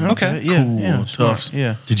something. Yeah. Okay. Yeah. Cool, Yeah. tough. Smart,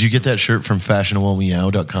 Yeah. Did you get that shirt from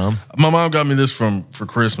fashionablemeow.com? My mom got me this for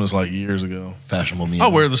Christmas like years ago. Fashionable Meow. I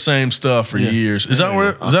wear the same stuff for years. Is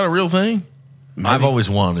that a real thing? I've always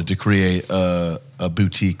wanted to create a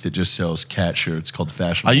boutique that just sells cat shirts called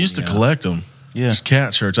Fashionable I used to Meow. collect them. Yeah. Just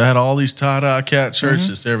cat shirts. I had all these tie-dye cat shirts,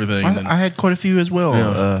 just everything. And then- I had quite a few as well.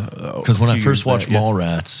 Because when a I few first years watched back, yeah.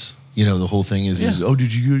 Mallrats, the whole thing is, oh,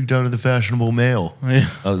 did you go down to the Fashionable Mail? Yeah.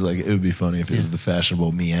 I was like, it would be funny if it was the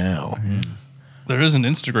Fashionable Meow. There is an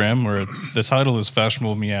Instagram where the title is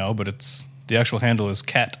Fashionable Meow, but the actual handle is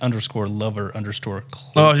cat_lover_.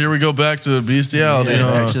 oh, here we go back to bestiality. Yeah,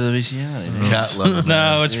 huh? back to the bestiality. Cat lover.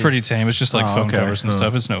 No, it's pretty tame. It's just like phone okay. covers and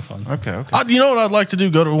stuff. It's no fun. Okay. You know what I'd like to do?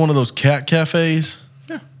 Go to one of those cat cafes.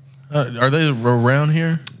 Yeah. Are they around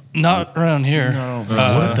here? Not around here. No.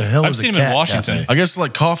 What the hell I've is a seen them in cat Washington. cafe? I guess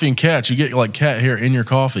like coffee and cats. You get like cat hair in your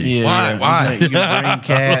coffee. Yeah, Why? You can bring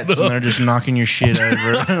cats and they're just knocking your shit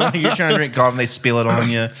over. Like you're trying to drink coffee and they spill it on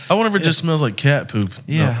you. I wonder if it just smells like cat poop.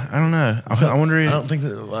 Yeah, I don't know. I wonder. I don't think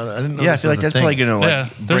that. I didn't know. Yeah, I this feel was like a that's thing. probably gonna like. Yeah,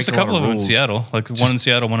 there's a break couple lot of them in rules. Seattle. Like one in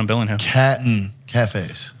Seattle, one in Bellingham. cat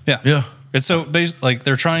cafes. Yeah. Yeah. It's so like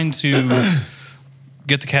they're trying to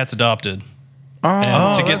get the cats adopted.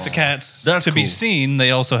 And to get the cats that's to be cool. seen, they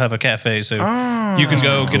also have a cafe. So you can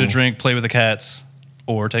go get a drink, play with the cats,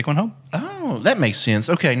 or take one home. Oh, that makes sense.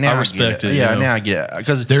 Okay, now I respect get it, Yeah, yeah. now I get it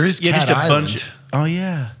because There is Cat Island. Oh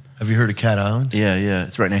yeah, Have you heard of Cat Island? yeah.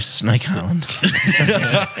 It's right next to Snake Island.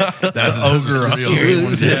 That's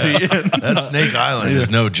That Snake Island is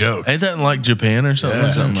no joke. Ain't that in like Japan or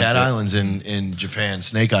something? Yeah. Cat Island's in Japan.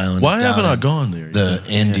 Snake Island. Why is haven't down I in gone there? The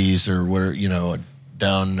Andes or where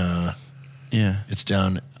down. Yeah, It's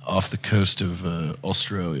down off the coast of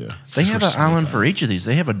Australia. they That's have where an Snake island for each of these.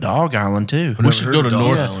 They have a dog island too. We should go to heard of Dog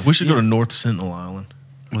North. Island. We should go to North Sentinel Island.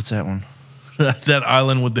 What's that one? That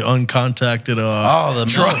island with the uncontacted.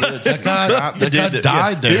 that guy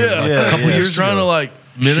died there yeah, a couple He years was trying ago. to like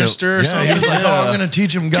minister or Yeah, something. he was like, "Oh, I'm going to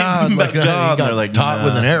teach him God." Like, God. he got They're like, taught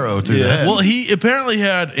with an arrow through the head. Well, he apparently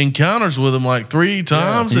had encounters with him like 3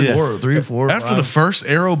 times. and three or four. After the first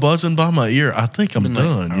arrow buzzing by my ear, I think I'm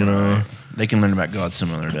done. You know. They can learn about God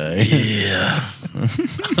some other day. Yeah.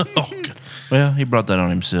 Oh, God. Well, he brought that on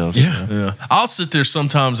himself. Yeah. I'll sit there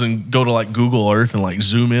sometimes and go to like Google Earth and like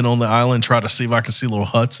zoom in on the island, try to see if I can see little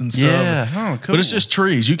huts and stuff. Yeah. Oh, cool. But it's just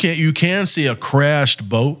trees. You can see a crashed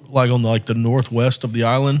boat like on the northwest of the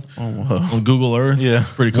island on Google Earth. Yeah.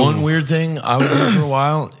 Pretty cool. One weird thing I would do for a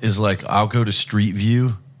while is like I'll go to Street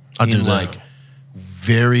View I do in that. like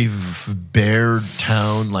very bare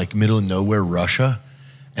town, like middle of nowhere, Russia,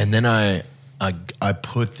 and then I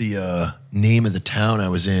put the name of the town I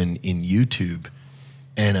was in YouTube,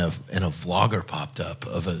 and a vlogger popped up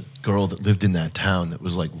of a girl that lived in that town that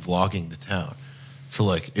was like vlogging the town. So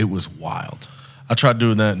like it was wild. I tried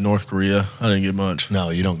doing that in North Korea. I didn't get much. No,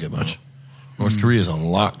 you don't get much. North Korea's on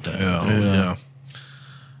lockdown. Yeah.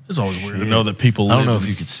 It's always weird to know that people live I don't know in- if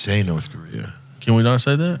you could say North Korea. Can we not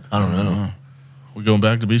say that? I don't know. We going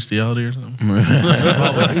back to bestiality or something? It's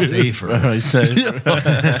probably safer.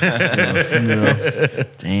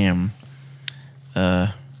 Damn.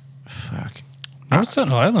 Fuck. North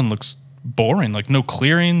Sentinel Island looks boring. Like no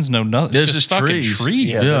clearings, no nothing. There's It's just fucking trees.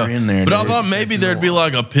 Yeah. They're in there. But I There's thought maybe there'd be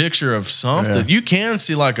like a picture of something. Yeah. You can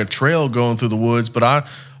see like a trail going through the woods, but I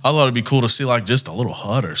thought it'd be cool to see like just a little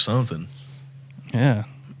hut or something. Yeah.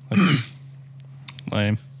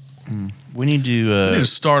 Lame. We need to. We need to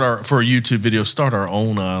start for a YouTube video, start our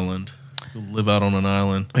own island. We'll live out on an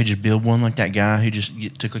island. We just build one like that guy who just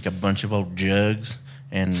took like a bunch of old jugs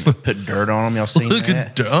and put dirt on them. Y'all seen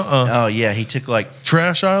that? Oh yeah, he took like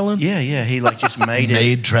Trash island? yeah. He like just made it.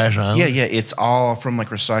 Made trash island. Yeah. It's all from like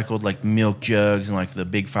recycled like milk jugs and like the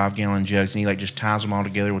big 5-gallon jugs, and he like just ties them all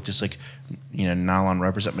together with this like nylon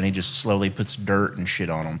rope or something. And he just slowly puts dirt and shit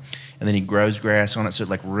on them, and then he grows grass on it so it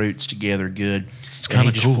like roots together good. It's kinda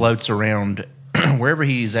he just cool. floats around wherever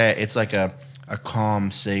he's at. It's like a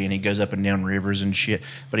calm sea, and he goes up and down rivers and shit.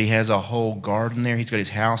 But he has a whole garden there. He's got his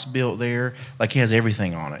house built there. Like he has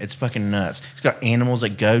everything on it. It's fucking nuts. He's got animals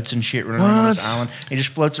like goats and shit running around on this What? island. He just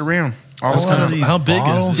floats around all That's the kind time. of How big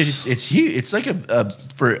bottles? is It's huge. It's like a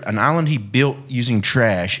for an island he built using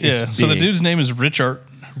trash. Yeah. It's So the big. dude's name is Richard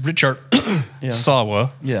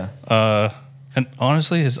Sawa. Yeah. And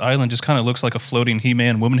honestly, his island just kind of looks like a floating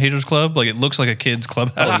He-Man Woman Haters Club. Like it looks like a kid's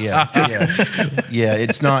clubhouse. Yeah. Yeah.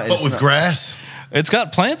 It's not. It's But with not- grass. It's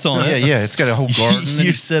got plants on it. Yeah. It's got a whole garden.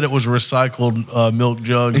 You said it was recycled milk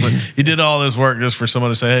jugs, but he did all this work just for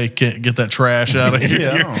someone to say, "Hey, can't get that trash out of here."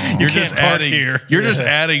 Yeah. You're just Can't park adding. here. You're just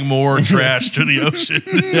adding more trash to the ocean.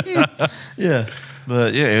 Yeah.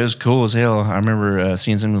 But yeah, it was cool as hell. I remember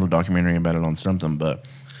seeing some little documentary about it on something. But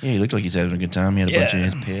yeah, he looked like he's having a good time. He had a bunch of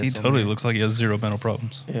his pets. He totally looks like he has zero mental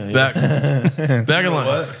problems. Back in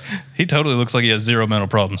like He totally looks like he has zero mental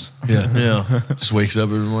problems. yeah. Just wakes up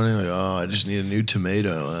every morning like, oh, I just need a new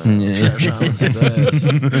tomato. Trash Island's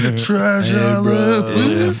the best. Trash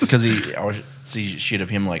Island. Because he always see shit of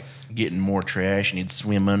him like getting more trash, and he'd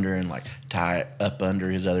swim under and like tie it up under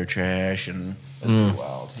his other trash, and that's pretty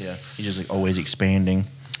wild. Yeah, he's just like always expanding.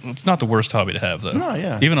 It's not the worst hobby to have, though. No,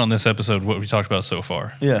 yeah. Even on this episode, what we talked about so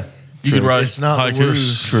far. Yeah, You could write It's not the haikus.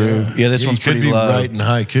 worst. true. Yeah, this one's you could pretty be low. writing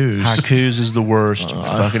haikus. Haikus is the worst.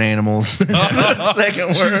 Fucking animals. Second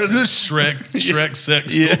word. Shrek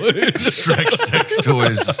sex Yeah. toy. Shrek sex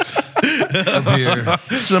toys up here.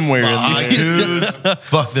 Somewhere in there. Haikus.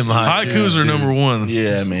 Fuck them haikus. Haikus are dude. number one.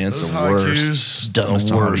 Yeah, man, it's Those the haikus, worst. Dumbest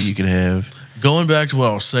the hobby worst. you could have. Going back to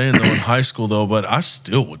what I was saying though in high school though, but I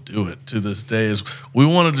still would do it to this day. Is we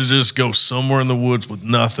wanted to just go somewhere in the woods with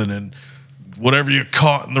nothing and whatever you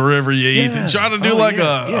caught in the river you eat. Yeah. And try to do Oh, like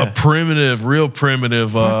yeah. a primitive, real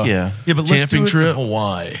primitive Yeah. Yeah, but let's camping do it trip. in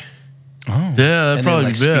Hawaii. Yeah, that'd And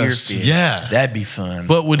probably then, be like, best. spearfish. Yeah. That'd be fun.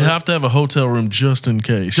 But we'd have to have a hotel room just in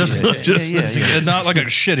case. Just- yeah. And not like a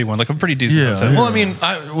shitty one, like a pretty decent Yeah. hotel. Well, I mean, with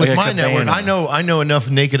Like a my network, cabana. I know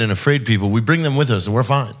enough naked and afraid people. We bring them with us, and we're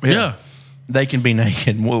fine. Yeah. They can be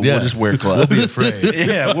naked. We'll Yeah. just wear clothes. We'll be afraid.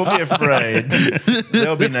 Yeah, we'll be afraid.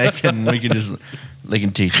 They'll be naked, and we can just. They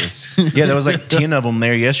can teach us. Yeah, there was like 10 of them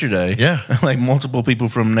there yesterday. Yeah. Like multiple people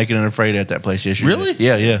from Naked and Afraid at that place yesterday. Really?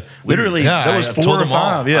 Yeah. Literally, Yeah, there was I 4 told or them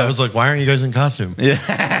all. 5. Yeah. I was like, why aren't you guys in costume? yeah,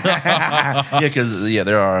 because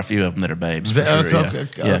there are a few of them that are babes. For sure,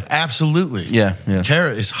 yeah. Absolutely. Yeah.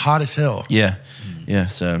 Kara is hot as hell. Yeah.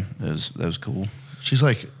 So that was cool. She's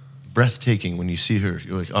like breathtaking when you see her.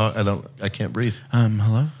 You're like, oh, I can't breathe.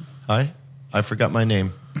 Hello? Hi, I forgot my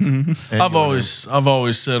name. I've always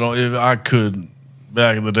said if I could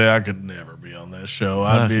back in the day I could never be on that show.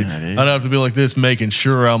 I'd have to be like this, making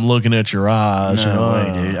sure I'm looking at your eyes. No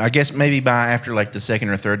way, dude. I guess maybe by after like the second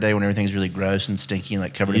or third day when everything's really gross and stinky and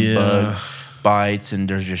like covered in bug bites and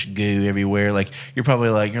there's just goo everywhere, like you're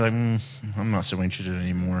like I'm not so interested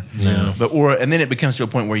anymore. No. And then it becomes to a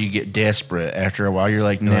point where you get desperate after a while. You're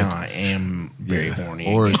like, now I am very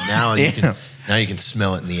horny. Or again. now Yeah. you can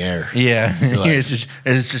smell it in the air. Yeah, like- it's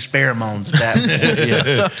just pheromones at that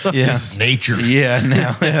point. Yeah, This is nature. yeah.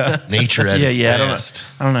 Now, yeah. Nature at its best.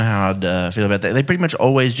 I don't know how I'd feel about that. They pretty much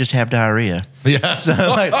always just have diarrhea. Yeah. So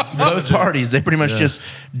like both parties, they pretty much just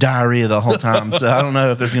diarrhea the whole time. So I don't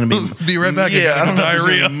know if there's going to be Be right back. Yeah, I don't know if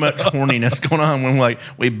diarrhea. there's much horniness going on when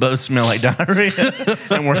we both smell like diarrhea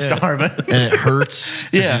and we're starving. And it hurts.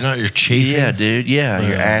 'cause Yeah. you're chafing. Yeah, dude. Yeah,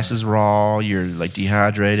 your ass is raw. You're like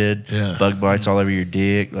dehydrated. Yeah. Bug bites all over your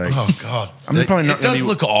dick. Like, Oh God. I'm probably not It does gonna be-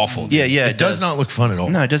 look awful. dude. Yeah, It does not look fun at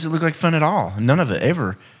all. no, it doesn't look like fun at all. None of it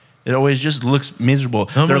ever. It always just looks miserable.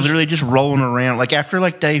 They're literally just rolling around. Like after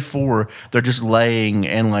like day 4, they're just laying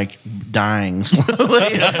and like dying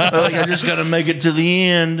slowly. They're like, I just got to make it to the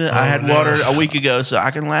end. I had water a week ago, so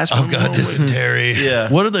I can last. I've one got more week. dysentery. Yeah.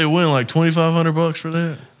 What did they win? Like $2,500 for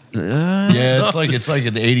that? Yeah, it's like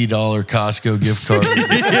an $80 Costco gift card.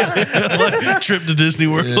 Trip to Disney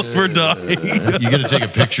World for dying. You get to take a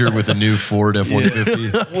picture with a new Ford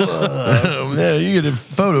F-150. Yeah, you get a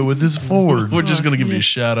photo with this Ford. We're just gonna give you a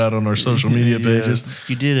shout out on our social media pages.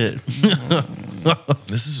 You did it.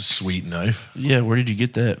 This is a sweet knife. Yeah. Where did you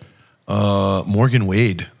get that? Morgan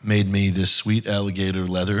Wade made me this sweet alligator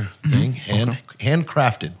leather thing,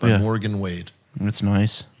 handcrafted by Yeah. Morgan Wade. That's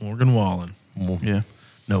nice. Morgan Wallen. Yeah.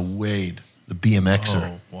 No, Wade, the BMXer.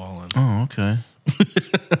 Oh, Wallen. Oh, okay.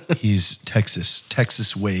 He's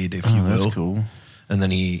Texas Wade, if you Oh, will. that's cool. And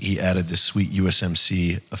then he added this sweet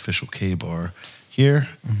USMC official K-bar here.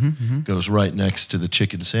 Goes right next to the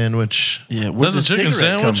chicken sandwich. Yeah. Where That's does a chicken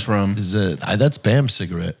cigarette sandwich? come from? That's Bam's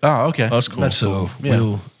cigarette. Oh, okay. That's cool. That's So cool. Yeah.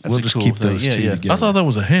 we'll That's a just cool keep thing. those Yeah, two yeah. together. I thought that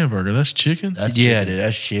was a hamburger. That's chicken. That's Yeah, chicken. dude,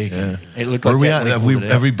 that's chicken. It looked Where like we that at? when he pulled it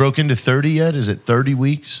Have out. we broke into 30 yet? Is it 30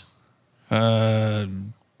 weeks?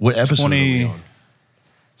 What episode 20 are we on?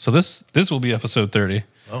 So this will be episode 30.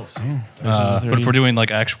 Oh, But if we're doing like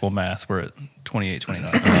actual math, we're at 28,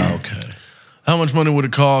 29. okay. How much money would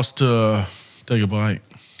it cost to take a bite?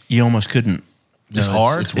 You almost couldn't. It's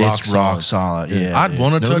hard? It's rock solid. solid. Yeah. I'd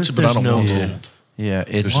want to touch Notice it, but I don't there's want no to. mold. Yeah,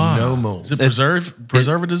 it's Why? no mold. Is it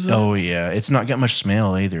preservatives? Oh yeah, it's not got much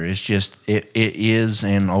smell either. It's just it is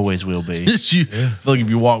and always will be. I feel like if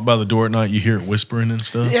you walk by the door at night, you hear it whispering and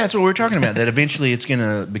stuff. Yeah, that's what we're talking about. That eventually it's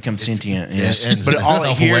gonna become sentient. Yes. and But all it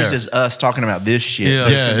self-aware. hears is us talking about this shit. So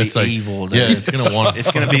it's gonna be like evil. Dude. Yeah, it's gonna want.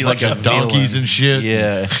 It's gonna be like bunch a of donkeys villain. and shit.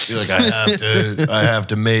 Yeah. Be like I have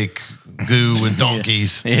to make goo with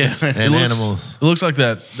donkeys Yeah. and animals. It looks like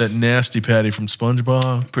that nasty patty from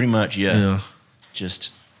SpongeBob. Pretty much, yeah. Yeah.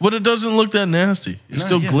 Just But it doesn't look that nasty. It No,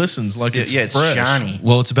 still yeah. glistens like it's it's fresh. shiny.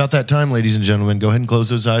 Well, it's about that time, ladies and gentlemen. Go ahead and close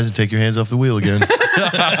those eyes and take your hands off the wheel again.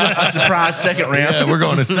 A surprise second round. Yeah, we're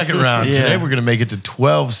going to second round. Yeah. Today we're going to make it to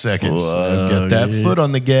 12 seconds. Whoa, Get that foot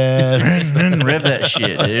on the gas. Rev that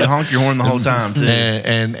shit, dude. Honk your horn the whole time, too.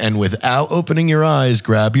 and without opening your eyes,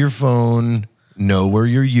 grab your phone, know where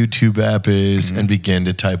your YouTube app is, and begin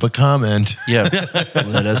to type a comment Yeah.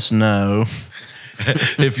 Let us know.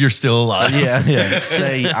 if you're still alive. Yeah.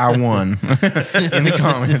 Say, I won in the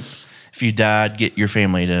comments. If you died, get your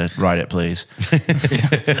family to write it, please.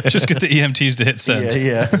 Just get the EMTs to hit send.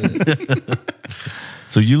 Yeah.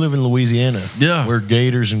 So you live in Louisiana. Yeah. Where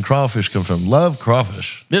gators and crawfish come from. Love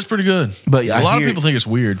crawfish. It's pretty good. But a I lot of hear- people think it's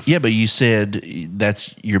weird. Yeah, but you said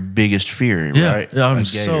that's your biggest fear, Yeah, right? yeah, I'm A gator.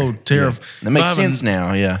 so terrified. Yeah. That makes If I have sense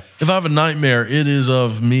now, yeah. If I have a nightmare, it is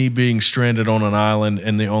of me being stranded on an island,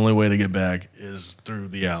 and the only way to get back is through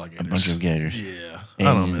the alligators. A bunch of gators. Yeah, And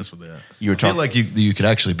I don't mess with that. You were I feel talking like you could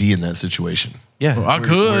actually be in that situation. yeah. I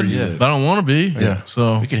could, you live. but I don't want to be. Yeah.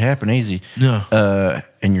 So It could happen easy. yeah,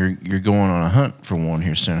 And you're going on a hunt for one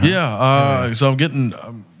here soon. Huh? yeah. So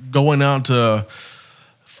I'm going out to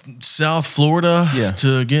South Florida Yeah.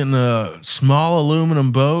 to get in a small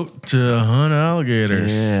aluminum boat to hunt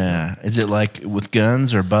alligators. Yeah. Is it like with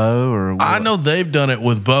guns or bow or what? I know they've done it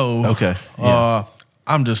with bow. Okay. Yeah.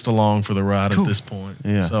 I'm just along for the ride at this point.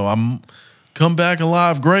 Yeah. So I'm come back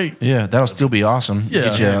alive. Great. Yeah, that'll still be awesome. Yeah.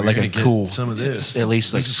 Get you Yeah, like a cool some of this. at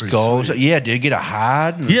least like This is pretty skull. sweet. Yeah, dude, get a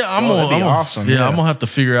hide. And a Yeah, I'm skull. gonna That'd be I'm gonna- awesome. Yeah, I'm gonna have to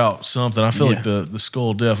figure out something. I feel Yeah. like the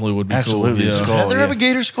skull definitely would be Absolutely, cool. the Yeah. skull. Have there yeah. ever a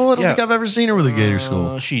gator skull? I don't Yeah. think I've ever seen her with a gator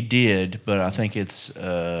skull. She did, but I think it's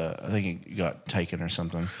I think it got taken or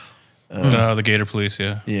something. The Gator Police,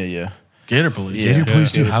 yeah. Yeah. Gator police. Yeah. Gator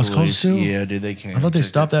police do Gator house calls police. too? Yeah, dude, they came. I thought they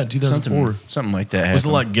stopped that in 2004. Something like that. Was it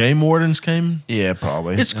happened. like game wardens came? Yeah,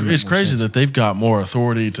 probably. It's That makes more crazy sense. that they've got more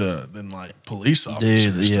authority than like police officers.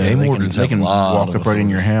 Dude, yeah, Game they wardens can, they have can a lot walk of up right in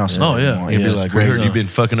your house. Oh, yeah. yeah, You'd be it's like, we crazy. heard you've been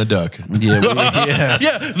fucking a duck. Yeah,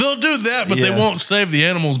 Yeah, they'll do that, but they Yeah. won't save the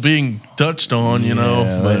animals being touched on. You know,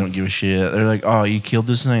 Yeah, they don't give a shit. They're like, "Oh, you killed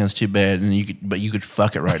this thing. That's too bad." And you could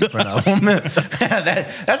fuck it right in front of them.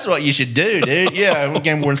 That's what you should do, dude. Yeah, when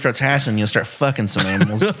game warden starts hashing, you'll start fucking some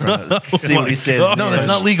animals. In front of it. See what he says. No, that's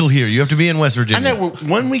not legal here. You have to be in West I Virginia. know.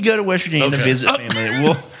 When we go to West Virginia to visit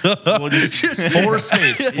family, we'll just Four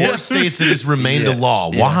states that has remained a Yeah.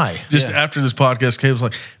 law. Yeah. Why? just after this podcast, Caleb's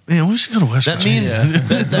like, "Man, we should go to West That Virginia."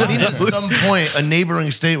 means that means at some point a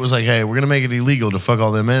neighboring state was like, "Hey, we're gonna make it illegal to fuck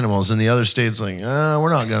all them animals," and the other state's like, "We're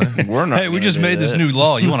not gonna." we're not. Hey, we gonna just do made this that. new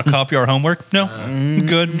law. You want to copy our homework? No,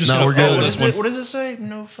 good. Just No, gonna we're follow good. this one. What does it say?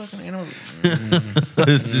 No fucking animals.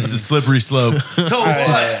 This is a slippery slope. To what?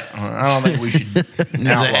 I don't think we should. As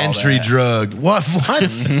an entry drug. What?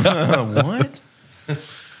 What?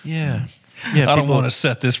 Yeah. Yeah, I don't people- want to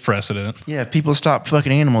set this precedent. Yeah, if people stop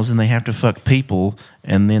fucking animals, then they have to fuck people,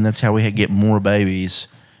 and then that's how we get more babies.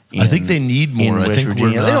 I think they need more. In I West think we're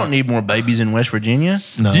Virginia. They not. don't need more babies in West Virginia.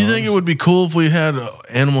 No. Do you think it would be cool if we had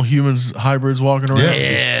animal humans hybrids walking around? Yeah,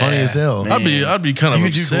 it'd be funny as hell. Man. I'd be kind of You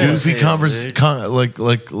could do upset. goofy Yeah,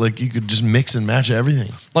 dude. like you could just mix and match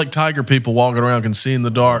everything. Like tiger people walking around can see in the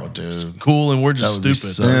dark. Oh, dude. Cool, and we're just That would be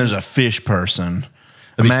stupid. so- Then there's a fish person.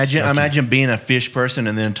 That'd be Imagine, sucky. imagine being a fish person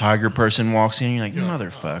and then a tiger person walks in. You're like,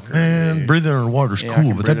 motherfucker. Man, dude." breathing underwater's Yeah, I cool,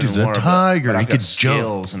 can but that breathe dude's a underwater, tiger. but He I've could got jump.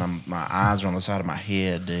 scales and my eyes are on the side of my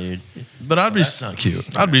head, dude. But I'd be That's not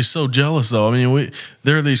cute. I'd be so jealous though. I mean,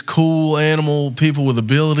 there are these cool animal people with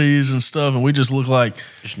abilities and stuff, and we just look like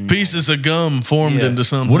pieces of gum formed Yeah. into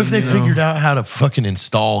something. What if they you know? figured out how to fucking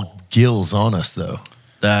install gills on us though?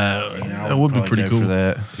 that would be Probably pretty go cool. for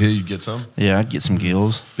that. Yeah, you get some. Yeah, I'd get some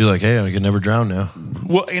gills. Be like, hey, I can never drown now.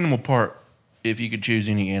 What animal part, if you could choose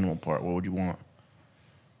any animal part, what would you want?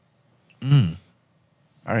 I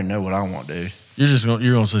already know what I want, dude. You're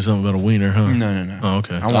gonna say something about a wiener, huh? No. Oh,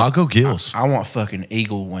 okay. I'll go gills. I want fucking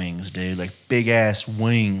eagle wings, dude. Like big ass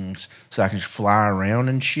wings, so I can just fly around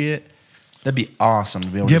and shit. That'd be awesome to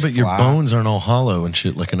be able to Yeah, just but your fly. bones aren't all hollow and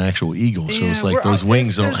shit like an actual eagle. So it's like those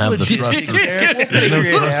wings don't have the thrust. There's no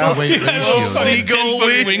thrust to weight ratio. Seagull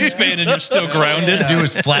wingspan and you're still grounded. Do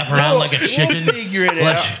is flap around like a chicken. We'll figure it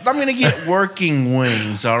out. I'm gonna get working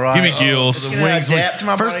wings. All right. Give me gills. It's gonna adapt to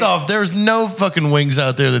my First body. off, there's no fucking wings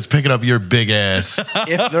out there that's picking up your big ass.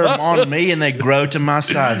 if they're on me and they grow to my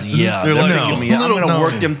size, yeah, They're they're like, picking me no, up. I'm little- gonna no.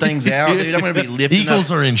 work them things out, dude. I'm gonna be lifting Eagles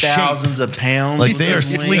up are in shape. thousands of pounds. Like with they are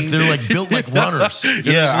those sleek. wings. They're like built like runners.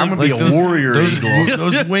 Yeah, I'm gonna be a those- warrior eagle.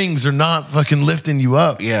 Those wings are not fucking lifting you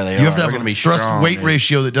up. Yeah, they You have are. to have They're a gonna be thrust strong, weight dude.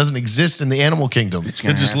 ratio that doesn't exist in the animal kingdom. It's It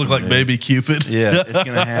gonna just happen, look like dude. baby Cupid. Yeah, it's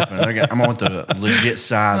gonna happen. I'm gonna want the legit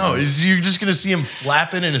size. No, you're just gonna see him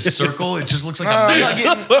flapping in a circle. It just looks like a I'm not mess.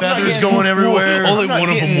 getting- Feathers going everywhere. Only I'm not one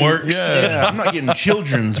of them getting- works. Yeah, I'm not getting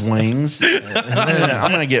children's wings.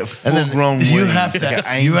 I'm gonna get full grown wings. You have like to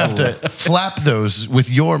an you have to angel. flap those with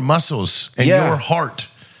your muscles and Yeah. your heart.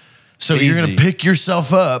 So you're gonna Easy. pick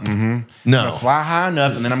yourself up. I'm No, gonna fly high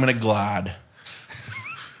enough, and then I'm gonna glide.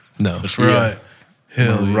 no, That's right. I'm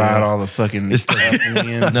Hell gonna yeah. ride all the fucking This doesn't-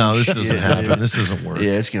 winds no. and This shit, doesn't dude. happen. This doesn't work.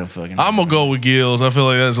 Yeah, it's gonna fucking. I'm gonna go with gills. I feel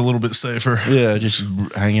like that's a little bit safer. yeah, just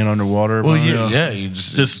hanging underwater. Well, man. yeah, you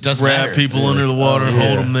just Just doesn't grab matter. people under the water and yeah.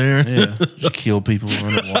 hold them there. Yeah, just kill people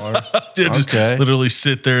underwater. Yeah, just Okay. literally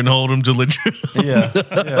sit there and hold them till they Yeah,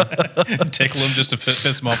 Tickle them just to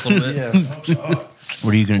piss them off a little bit. yeah.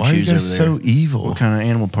 What are you gonna Why are you choose over guys there? so evil? What kind of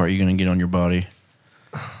animal part are you gonna get on your body?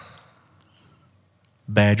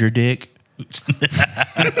 Badger dick.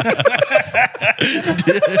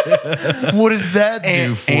 What does that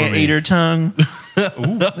do for me? Anteater tongue.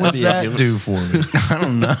 What's that do for me? I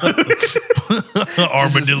don't know.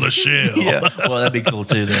 armadillo shell. Yeah, well, that'd be cool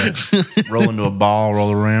too. Though. Roll into a ball,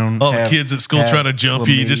 roll around. All the kids at school try to jump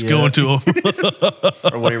you. You just go into a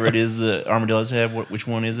or whatever it is the armadillos have. Which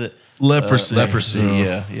one is it? leprosy. leprosy.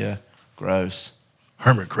 Yeah. Gross.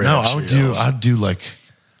 Hermit crab. No, shells. I'd do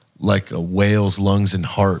like a whale's lungs and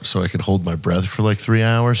heart, so I could hold my breath for like 3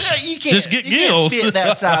 hours. You can't Just get you can't gills. fit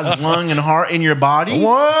that size lung and heart in your body.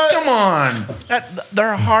 What? Come on.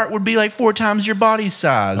 Their heart would be like 4 times your body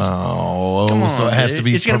size. Oh, Come on, so it has dude. to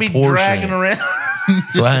be It's gonna be proportionate. dragging around.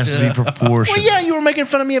 So it has to be proportionate. Well, yeah, you were making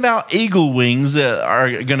fun of me about eagle wings that are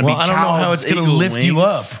going to be. Well, I don't know how child's it's gonna eagle lift you wings.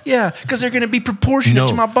 up. Yeah, because they're going to be proportionate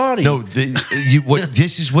to my body. No,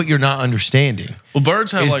 this is what you're not understanding. Well,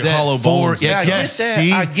 birds have Is like that hollow for- bones. yes, I yes, get that.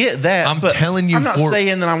 see? I get that. I'm but telling you I'm not for-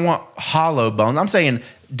 saying that I want hollow bones. I'm saying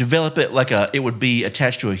develop it like it would be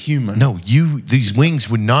attached to a human. No, these wings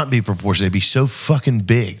would not be proportionate. They'd be so fucking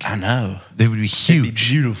big. I know. They would be It'd huge.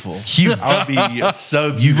 be beautiful. Huge. I would be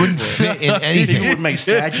so beautiful. You wouldn't fit in anything. People would make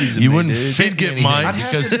statues of You me, wouldn't dude. fit Get anything mine. I'd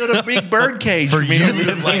have because to build a big bird cage for for me you to to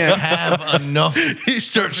live like in. have enough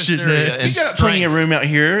surface shitting area that. and You got plenty of strength room out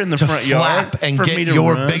here in the to front yard flap and for get me to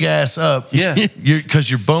your run. big ass up. Yeah. Because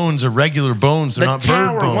your bones are regular bones. They're The not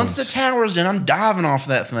tower. bird bones. Once the tower's in, I'm diving off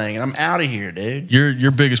that thing and I'm out of here, dude.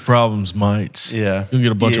 Your biggest problem's mites. Yeah, You'll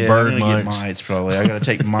get a bunch of Yeah, bird I'm gonna mites. Get mites probably. I got to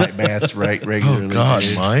take mite baths regularly. Oh, God,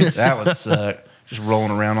 dude. mites? That would suck. Just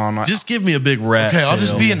rolling around all night. Just give me a big rat. Okay, I'll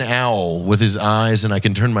just tail. be an owl with his eyes, and I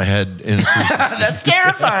can turn my head in. That's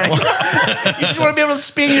terrifying. You just want to be able to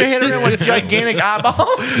spin your head around with gigantic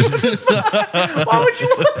eyeballs. Why would you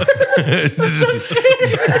want that? That's so scary.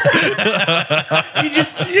 You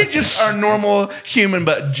just are a normal human,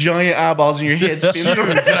 but giant eyeballs in your head spinning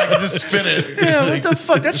around. I can just spin it. Yeah, what the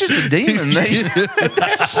fuck? That's just a demon.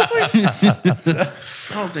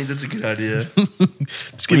 I don't think that's a good idea.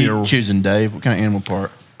 Just give me a choosing, Dave? What kind of animal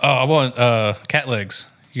part? Oh, I want cat legs.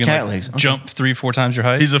 You can Cat legs, okay. jump 3-4 times your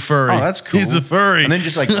height. He's a furry. Oh, that's cool. He's a furry. And then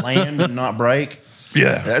just like land and not break.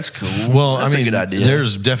 yeah. That's cool. Well, that's I mean, a good idea.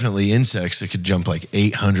 there's definitely insects that could jump like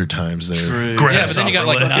 800 times there. True. yeah, but then you got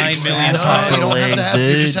like 9 legs. million No, times. you don't have to have. You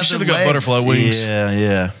Legs, just have dude. the Should've got legs. butterfly wings.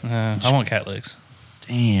 Yeah. I want cat legs.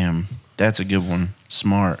 Damn, that's a good one.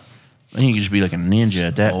 Smart. I think you could just be like a ninja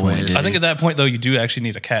at that Always. point. dude. I think at that point though, you do actually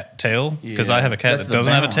need a cat tail because Yeah, I have a cat that's that the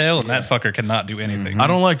doesn't have a balance, tail, and that fucker cannot do anything. I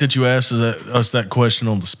don't like that you asked us that question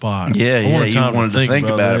on the spot. Yeah, I wanted you time wanted to think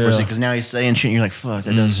about it for a yeah. second because now he's saying shit. And you're like, "Fuck,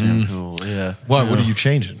 that does sound cool." Yeah. Why? What are you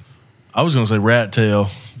changing? I was going to say rat tail,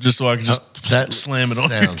 just so I could just That slam it on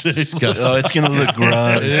your sounds tail. disgusting. Oh, it's gonna look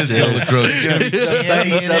gross. It is gonna look gross. The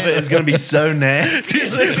base of it is gonna be so nasty.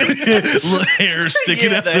 Little hair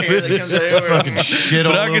sticking out the of hair it. that comes over. Shit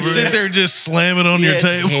But all I could over sit it. there and just slam it on your It's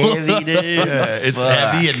table. heavy, dude. It's Fuck.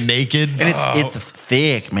 heavy and naked. And it's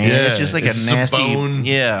thick, man. Yeah, It's just like it's a just a nasty bone.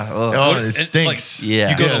 Yeah. Ugh. Oh, What- it stinks. Yeah.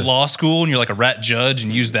 You go Yeah. to law school and you're like a rat judge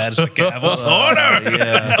and use that as the gavel. Order!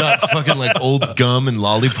 Yeah. It's got fucking like old gum and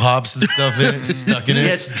lollipops and stuff in it, stuck in Yeah,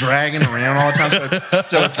 it. it's dragging around all the time.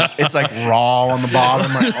 So it's like raw on the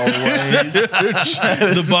bottom, like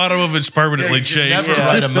always. The bottom of it's permanently chafed. Never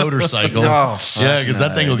ride a motorcycle. Oh, Yeah, because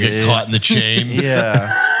that thing will get dude. caught in the chain.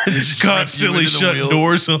 Yeah. Just constantly into the shutting wheel.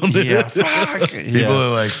 doors on it. Yeah. Fuck. People Yeah. are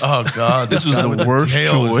like, "Oh God, This was guy the with worst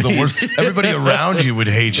tail is the choice." worst." Everybody around you would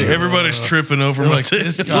hate you. Everybody's tripping over They're my like, tail.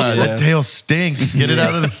 "This guy, Yeah. that tail stinks. Get it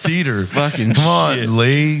out of the theater. Fucking come on, shit.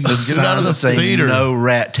 Lee. Get it out of the Signs that say theater." no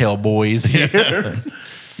rat tail boys here.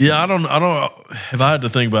 Yeah, I don't. If I had to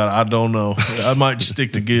think about it, I don't know. I might just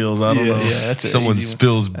stick to gills. I don't know. Yeah, that's Someone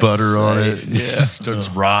spills butter on it. safe. And it just starts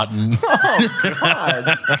rotting.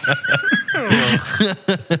 God.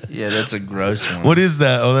 Yeah, that's a gross one. What is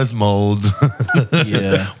that? Oh, that's mold.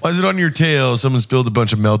 Yeah. Why is it on your tail? Someone spilled a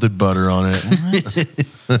bunch of melted butter on it.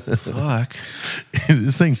 Fuck.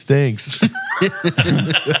 This thing stinks.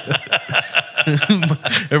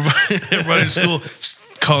 Everybody in school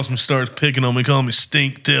starts picking on me, calling me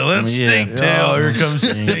stink tail. That's stink tail. Oh, here comes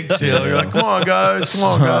stink tail. You're like, come on, guys. Come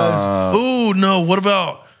on, guys. Ooh, no. What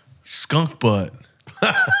about skunk butt?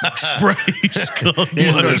 Spray skunk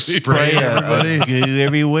butt. Spray everybody. Goo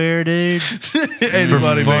everywhere, dude.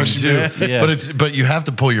 Anybody fun makes too. you do it. Yeah. But you have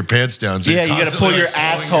to pull your pants down. So Yeah, you're you got to pull your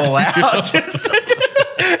constantly asshole out.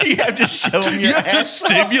 You have to show them your You have to asshole.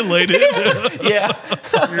 stimulate it. Yeah.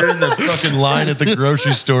 You're in the fucking line at the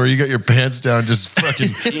grocery store. You got your pants down, just fucking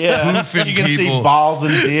Yeah. hoofing You can people. see balls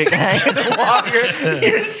and dick hanging while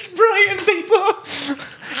you're spraying people.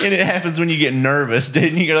 And it happens when you get nervous,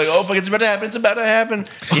 dude. And you're like, oh, fuck, it's about to happen. It's about to happen.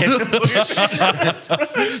 You have to put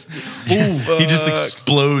your He just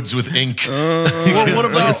explodes with ink. what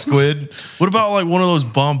It's like a squid? What about like one of those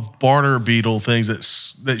bombarder beetle things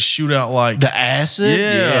that shoot out like The acid?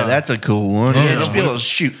 Yeah. That's a cool one. Yeah, just be able to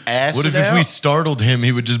shoot acid What if we out. startled him?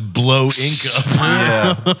 He would just blow ink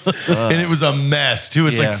up. Yeah. And it was a mess too.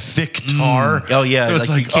 It's Yeah. like thick tar. Oh, yeah, So it's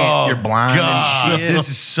like like, you can't- oh, you're blind and God, shit. this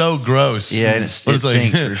is so gross. Yeah, and it But it's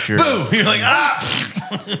stinks for sure. Boom! You're like,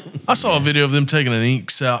 ah! I saw a video of them taking an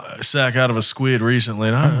ink sack out of a squid recently,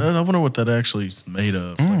 and I wonder what that actually is made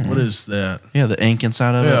of. Like, what is that? Yeah, the ink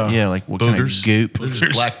inside of Yeah. it. Yeah, like what kind of Boogers. goop.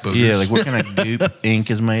 Just black boogers. Yeah, like what kind of goop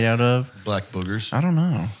ink is made out of? black boogers. I don't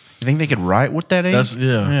know. You think they could write what that is? That's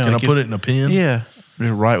Can like I put it in a pen? Yeah.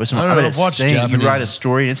 Just write with some. I don't know, bet I've it watched stinks. You Japanese- write a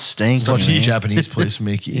story and it stinks. Watch man. the Japanese place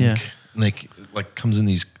make ink. Yeah. Like comes in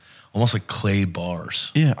these almost like clay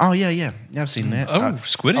bars. Yeah. Oh yeah, yeah. I've seen that. Oh,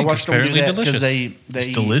 squid ink is watched them do apparently that 'cause delicious. They It's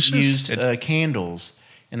delicious? used It's- candles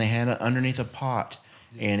and they had it underneath a pot,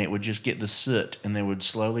 and it would just get the soot, and they would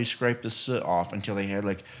slowly scrape the soot off until they had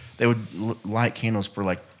they would light candles for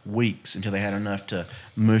like weeks until they had enough to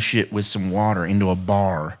mush it with some water into a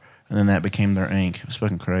bar, and then that became their ink. It was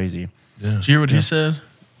fucking crazy. Did you hear what he said?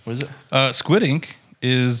 What is it? Squid ink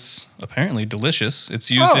is apparently delicious. It's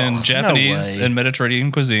used Oh, in no Japanese way. and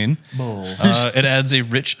Mediterranean cuisine. Bull. It adds a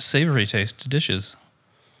rich, savory taste to dishes.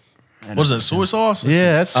 What is that? Soy sauce?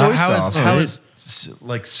 Yeah, that's soy how sauce. how dude. is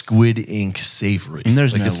like squid ink savory? And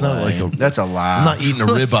there's like no it's not way. like a. That's a lie. I'm not eating a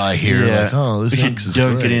ribeye here. Yeah. Like, oh, this we ink should is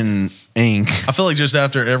dunk great. it in ink. I feel like just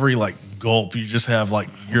after every like gulp, you just have like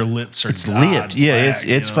your lips are It's dyed lipped. Yeah, black, it's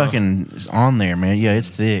you know? fucking it's on there, man. Yeah, it's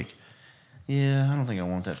thick. Yeah, I don't think I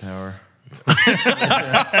want that power.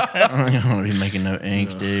 I don't think I want to be making no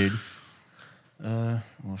ink, dude. Well,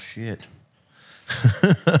 shit.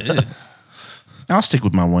 I'll stick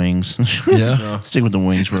with my wings. Yeah. Stick with the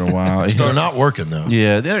wings for a while. They're not working though.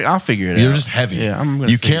 Yeah, I'll figure it out. You're just heavy. Yeah, I'm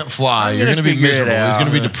gonna you figure- can't fly. I'm You're gonna going to be figure it miserable. He's out.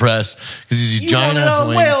 going to be depressed because he's You giant want ass a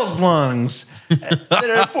wings. whale's lungs that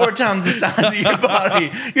are 4 times the size of your body.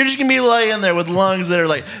 You're just gonna be laying there with lungs that are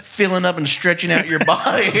like filling up and stretching out your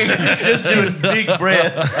body, just doing big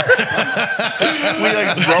breaths. We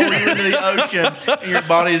like roll you into the ocean, and your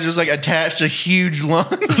body is just like attached to huge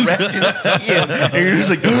lungs wrapped in skin, and you're just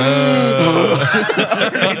like.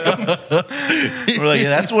 We're like, yeah,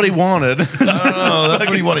 that's what he wanted. Oh, that's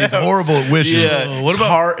what he wanted. He's horrible at wishes. Yeah, what about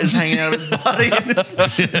heart is hanging out of his body and it's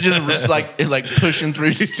just like pushing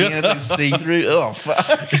through skin, it's like see through. Oh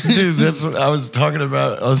fuck, Dude, that's what I was talking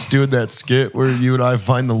about. Us doing that skit where you and I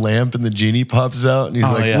find the lamp and the genie pops out and he's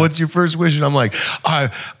Oh, like, yeah. what's your first wish? And I'm like,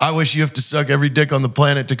 I wish you have to suck every dick on the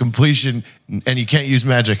planet to completion and you can't use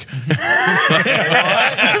magic. And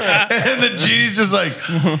the genie's just like,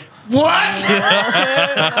 what? what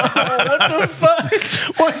the fuck?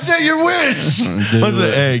 What's that your wish? I was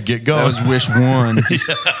like, hey, get That going. was wish one.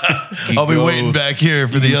 I'll be waiting back here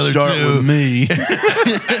for the You other start two. with me.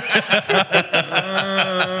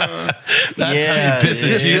 That's how you piss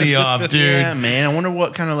a genie off, dude. Yeah, man. I wonder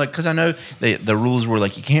what kind of because I know the rules were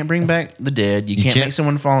like you can't bring back the dead, you can't make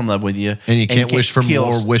someone fall in love with you, And you can't wish for kill-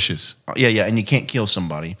 more wishes. Yeah, and you can't kill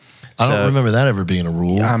somebody. I So, don't remember that ever being a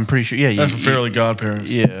rule. I'm pretty sure. Yeah, That's for fairly godparents.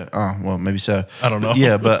 Yeah. Oh, well, maybe so. I don't know.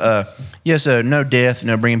 Yeah, but so no death,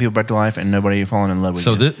 no bringing people back to life, and nobody falling in love with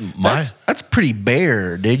So you. my That's pretty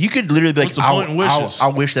bare, dude. You could literally be like, What's the point in wishes? I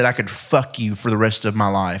wish that I could fuck you for the rest of my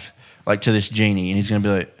life, like to this genie, and he's gonna be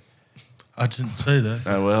like, I didn't say that.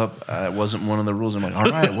 well, it wasn't one of the rules. I'm like, all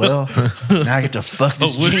right, well, now I get to fuck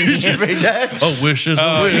this Oh, genie wishes. every day. A wish is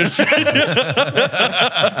a wish.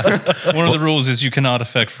 One of the rules is you cannot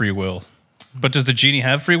affect free will. But does the genie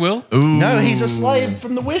have free will? Ooh. No, he's a slave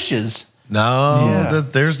from the wishes. No, Yeah.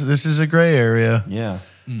 this is a gray area. Yeah.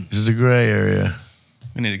 This is a gray area.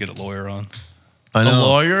 We need to get a lawyer on. I know. A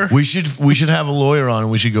lawyer? We should have a lawyer on,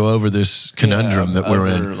 and we should go over this conundrum that we're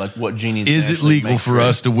in. Like what genies Is it actually legal make for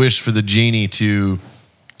us to wish for the genie to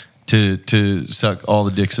suck all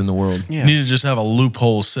the dicks in the world? Yeah. You need to just have a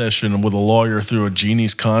loophole session with a lawyer through a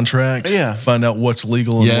genie's contract. Yeah. Find out what's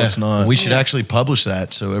legal and what's not. We should actually publish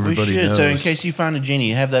that so We everybody should. knows. So in case you find a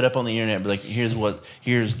genie, have that up on the internet. Be like, here's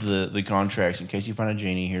the contracts. In case you find a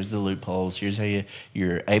genie, here's the loopholes. Here's how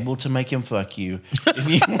you're able to make him fuck you. If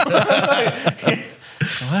you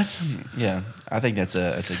what? Yeah, I think that's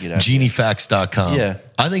a good idea. Geniefacts.com. Yeah.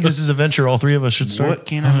 I think this is a venture all three of us should start. What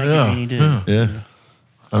can I make a genie do? Yeah.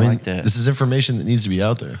 I mean, like that. this is information that needs to be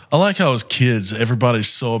out there. I like how as kids, everybody's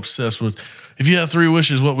so obsessed with, if you have 3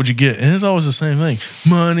 wishes, what would you get? And it's always the same thing.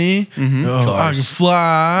 Money, I can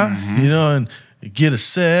fly, and get a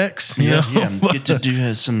sex, Yeah, get to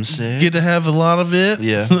do some sex. get to have a lot of it.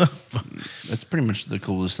 Yeah. That's pretty much the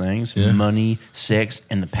coolest things. Yeah. Money, sex,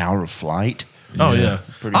 and the power of flight. Oh, yeah.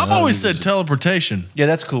 Pretty I've much. always said teleportation. Yeah,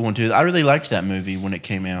 that's a cool one too. I really liked that movie when it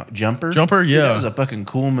came out. Jumper? Jumper, Dude, yeah. that was a fucking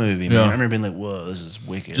cool movie, man. Yeah. I remember being like, whoa, this is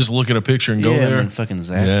wicked. Just look at a picture and go and there. then fucking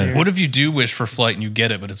zap Yeah. there. What if you do wish for flight and you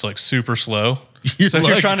get it, but it's like super slow? You're So if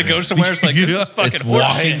you're like- trying to go somewhere, it's like, this is fucking it's I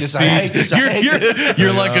horseshit. hate this. I hate this. I hate this.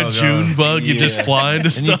 You're like a June bug. You just fly into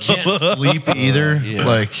And you stuff. can't sleep either. Yeah.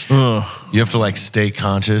 Like, you have to like stay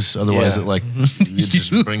conscious. Otherwise, Yeah. it like it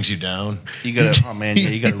just brings you down. You gotta, oh man,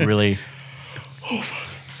 you gotta really.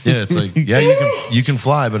 Yeah, it's like you can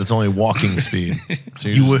fly, but it's only walking speed. So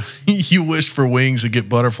You wish for wings to get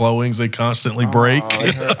butterfly wings. They constantly break.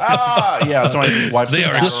 Yeah, it's only wipes They the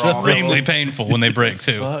are power off. extremely painful when they break,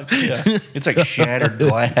 too. Fuck, yeah. It's like shattered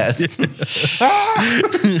glass. Just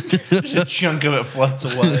a chunk of it floats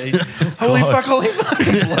away. Holy fuck,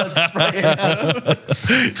 blood spraying out.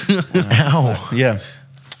 Ow. Yeah.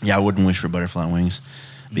 Yeah, I wouldn't wish for butterfly wings.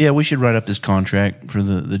 But yeah, we should write up this contract for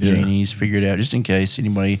the genies, figure it out, just in case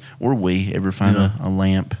anybody or we ever find a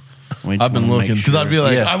lamp. We just I've been wanna make looking. Because I'd be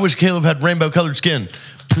like, Yeah. I wish Caleb had rainbow colored skin.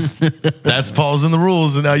 That's Paul's in the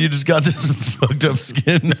rules, and now you just got this fucked up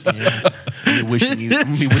skin. I'm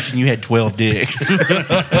gonna be wishing you had 12 dicks.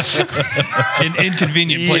 In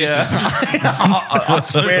inconvenient places. I'll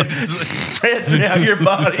spread out your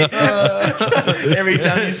body. Every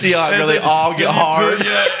time you see it, they all get hard.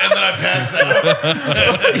 and then I pass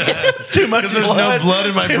out. Too much There's no blood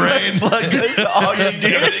in my brain. Blood goes to all your dicks.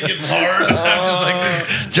 Everything gets hard. I'm just like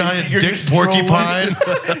this giant You're dick just porcupine.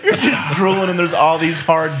 You're just drooling, and there's all these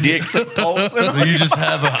hard dicks and pulsing. So you just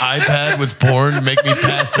have an iPad with porn to make me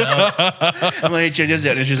pass out. I'm like, check this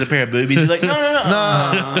out. And it's just a pair of boobies. You're like, no.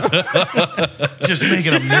 Just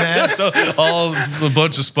making a mess. All a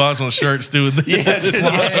bunch of spots on shirts doing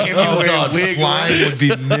that. Oh God, flying would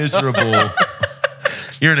be miserable.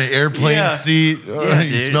 You're in an airplane seat. You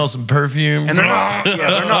dude. smell some perfume. And they're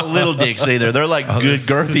not little dicks either. They're like good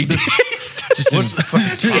girthy dicks. just in the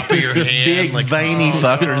fucking top of your hand. Big veiny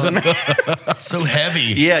fuckers. So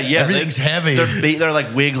heavy. Yeah. Everything's heavy. They're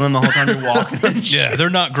like wiggling the whole time you're walking. Yeah, they're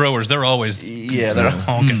not growers. They're always Yeah, they're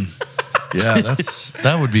honking. Yeah,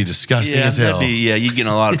 that would be disgusting as hell. you'd get in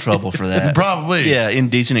a lot of trouble for that. Probably. Yeah,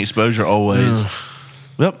 indecent exposure always.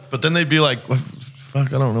 Yep. But then they'd be like, "Well,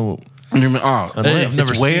 fuck, I don't know. And you're like, oh, I've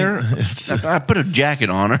never it's where? seen- I put a jacket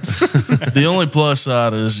on us. The only plus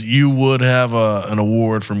side is you would have an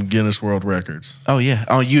award from Guinness World Records. Oh yeah.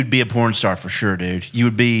 Oh, you'd be a porn star for sure, dude. You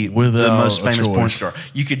would be the Without most a famous porn choice. star.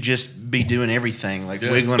 You could just be doing everything, like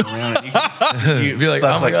wiggling around. And you'd Be like,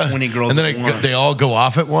 fuck oh my God. 20 girls And then at once. they all go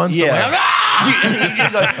off at once. Yeah. I'm like, "Ah!" You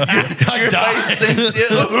just like, your face sinks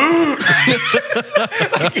in.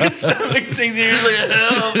 Like your stomach sinks in. You're like,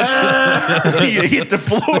 help. You hit the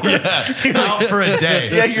floor. Out for a day.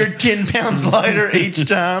 Yeah, you're 10 pounds lighter each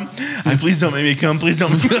time. Like, please don't make me come. Please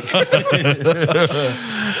don't make me come.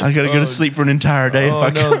 I gotta go to sleep for an entire day if Oh I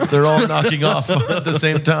no, come. they're all knocking off at the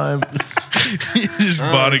same time. His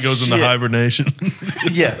body goes into shit. hibernation.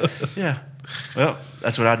 Yeah. Well,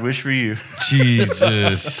 that's what I'd wish for you.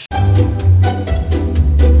 Jesus.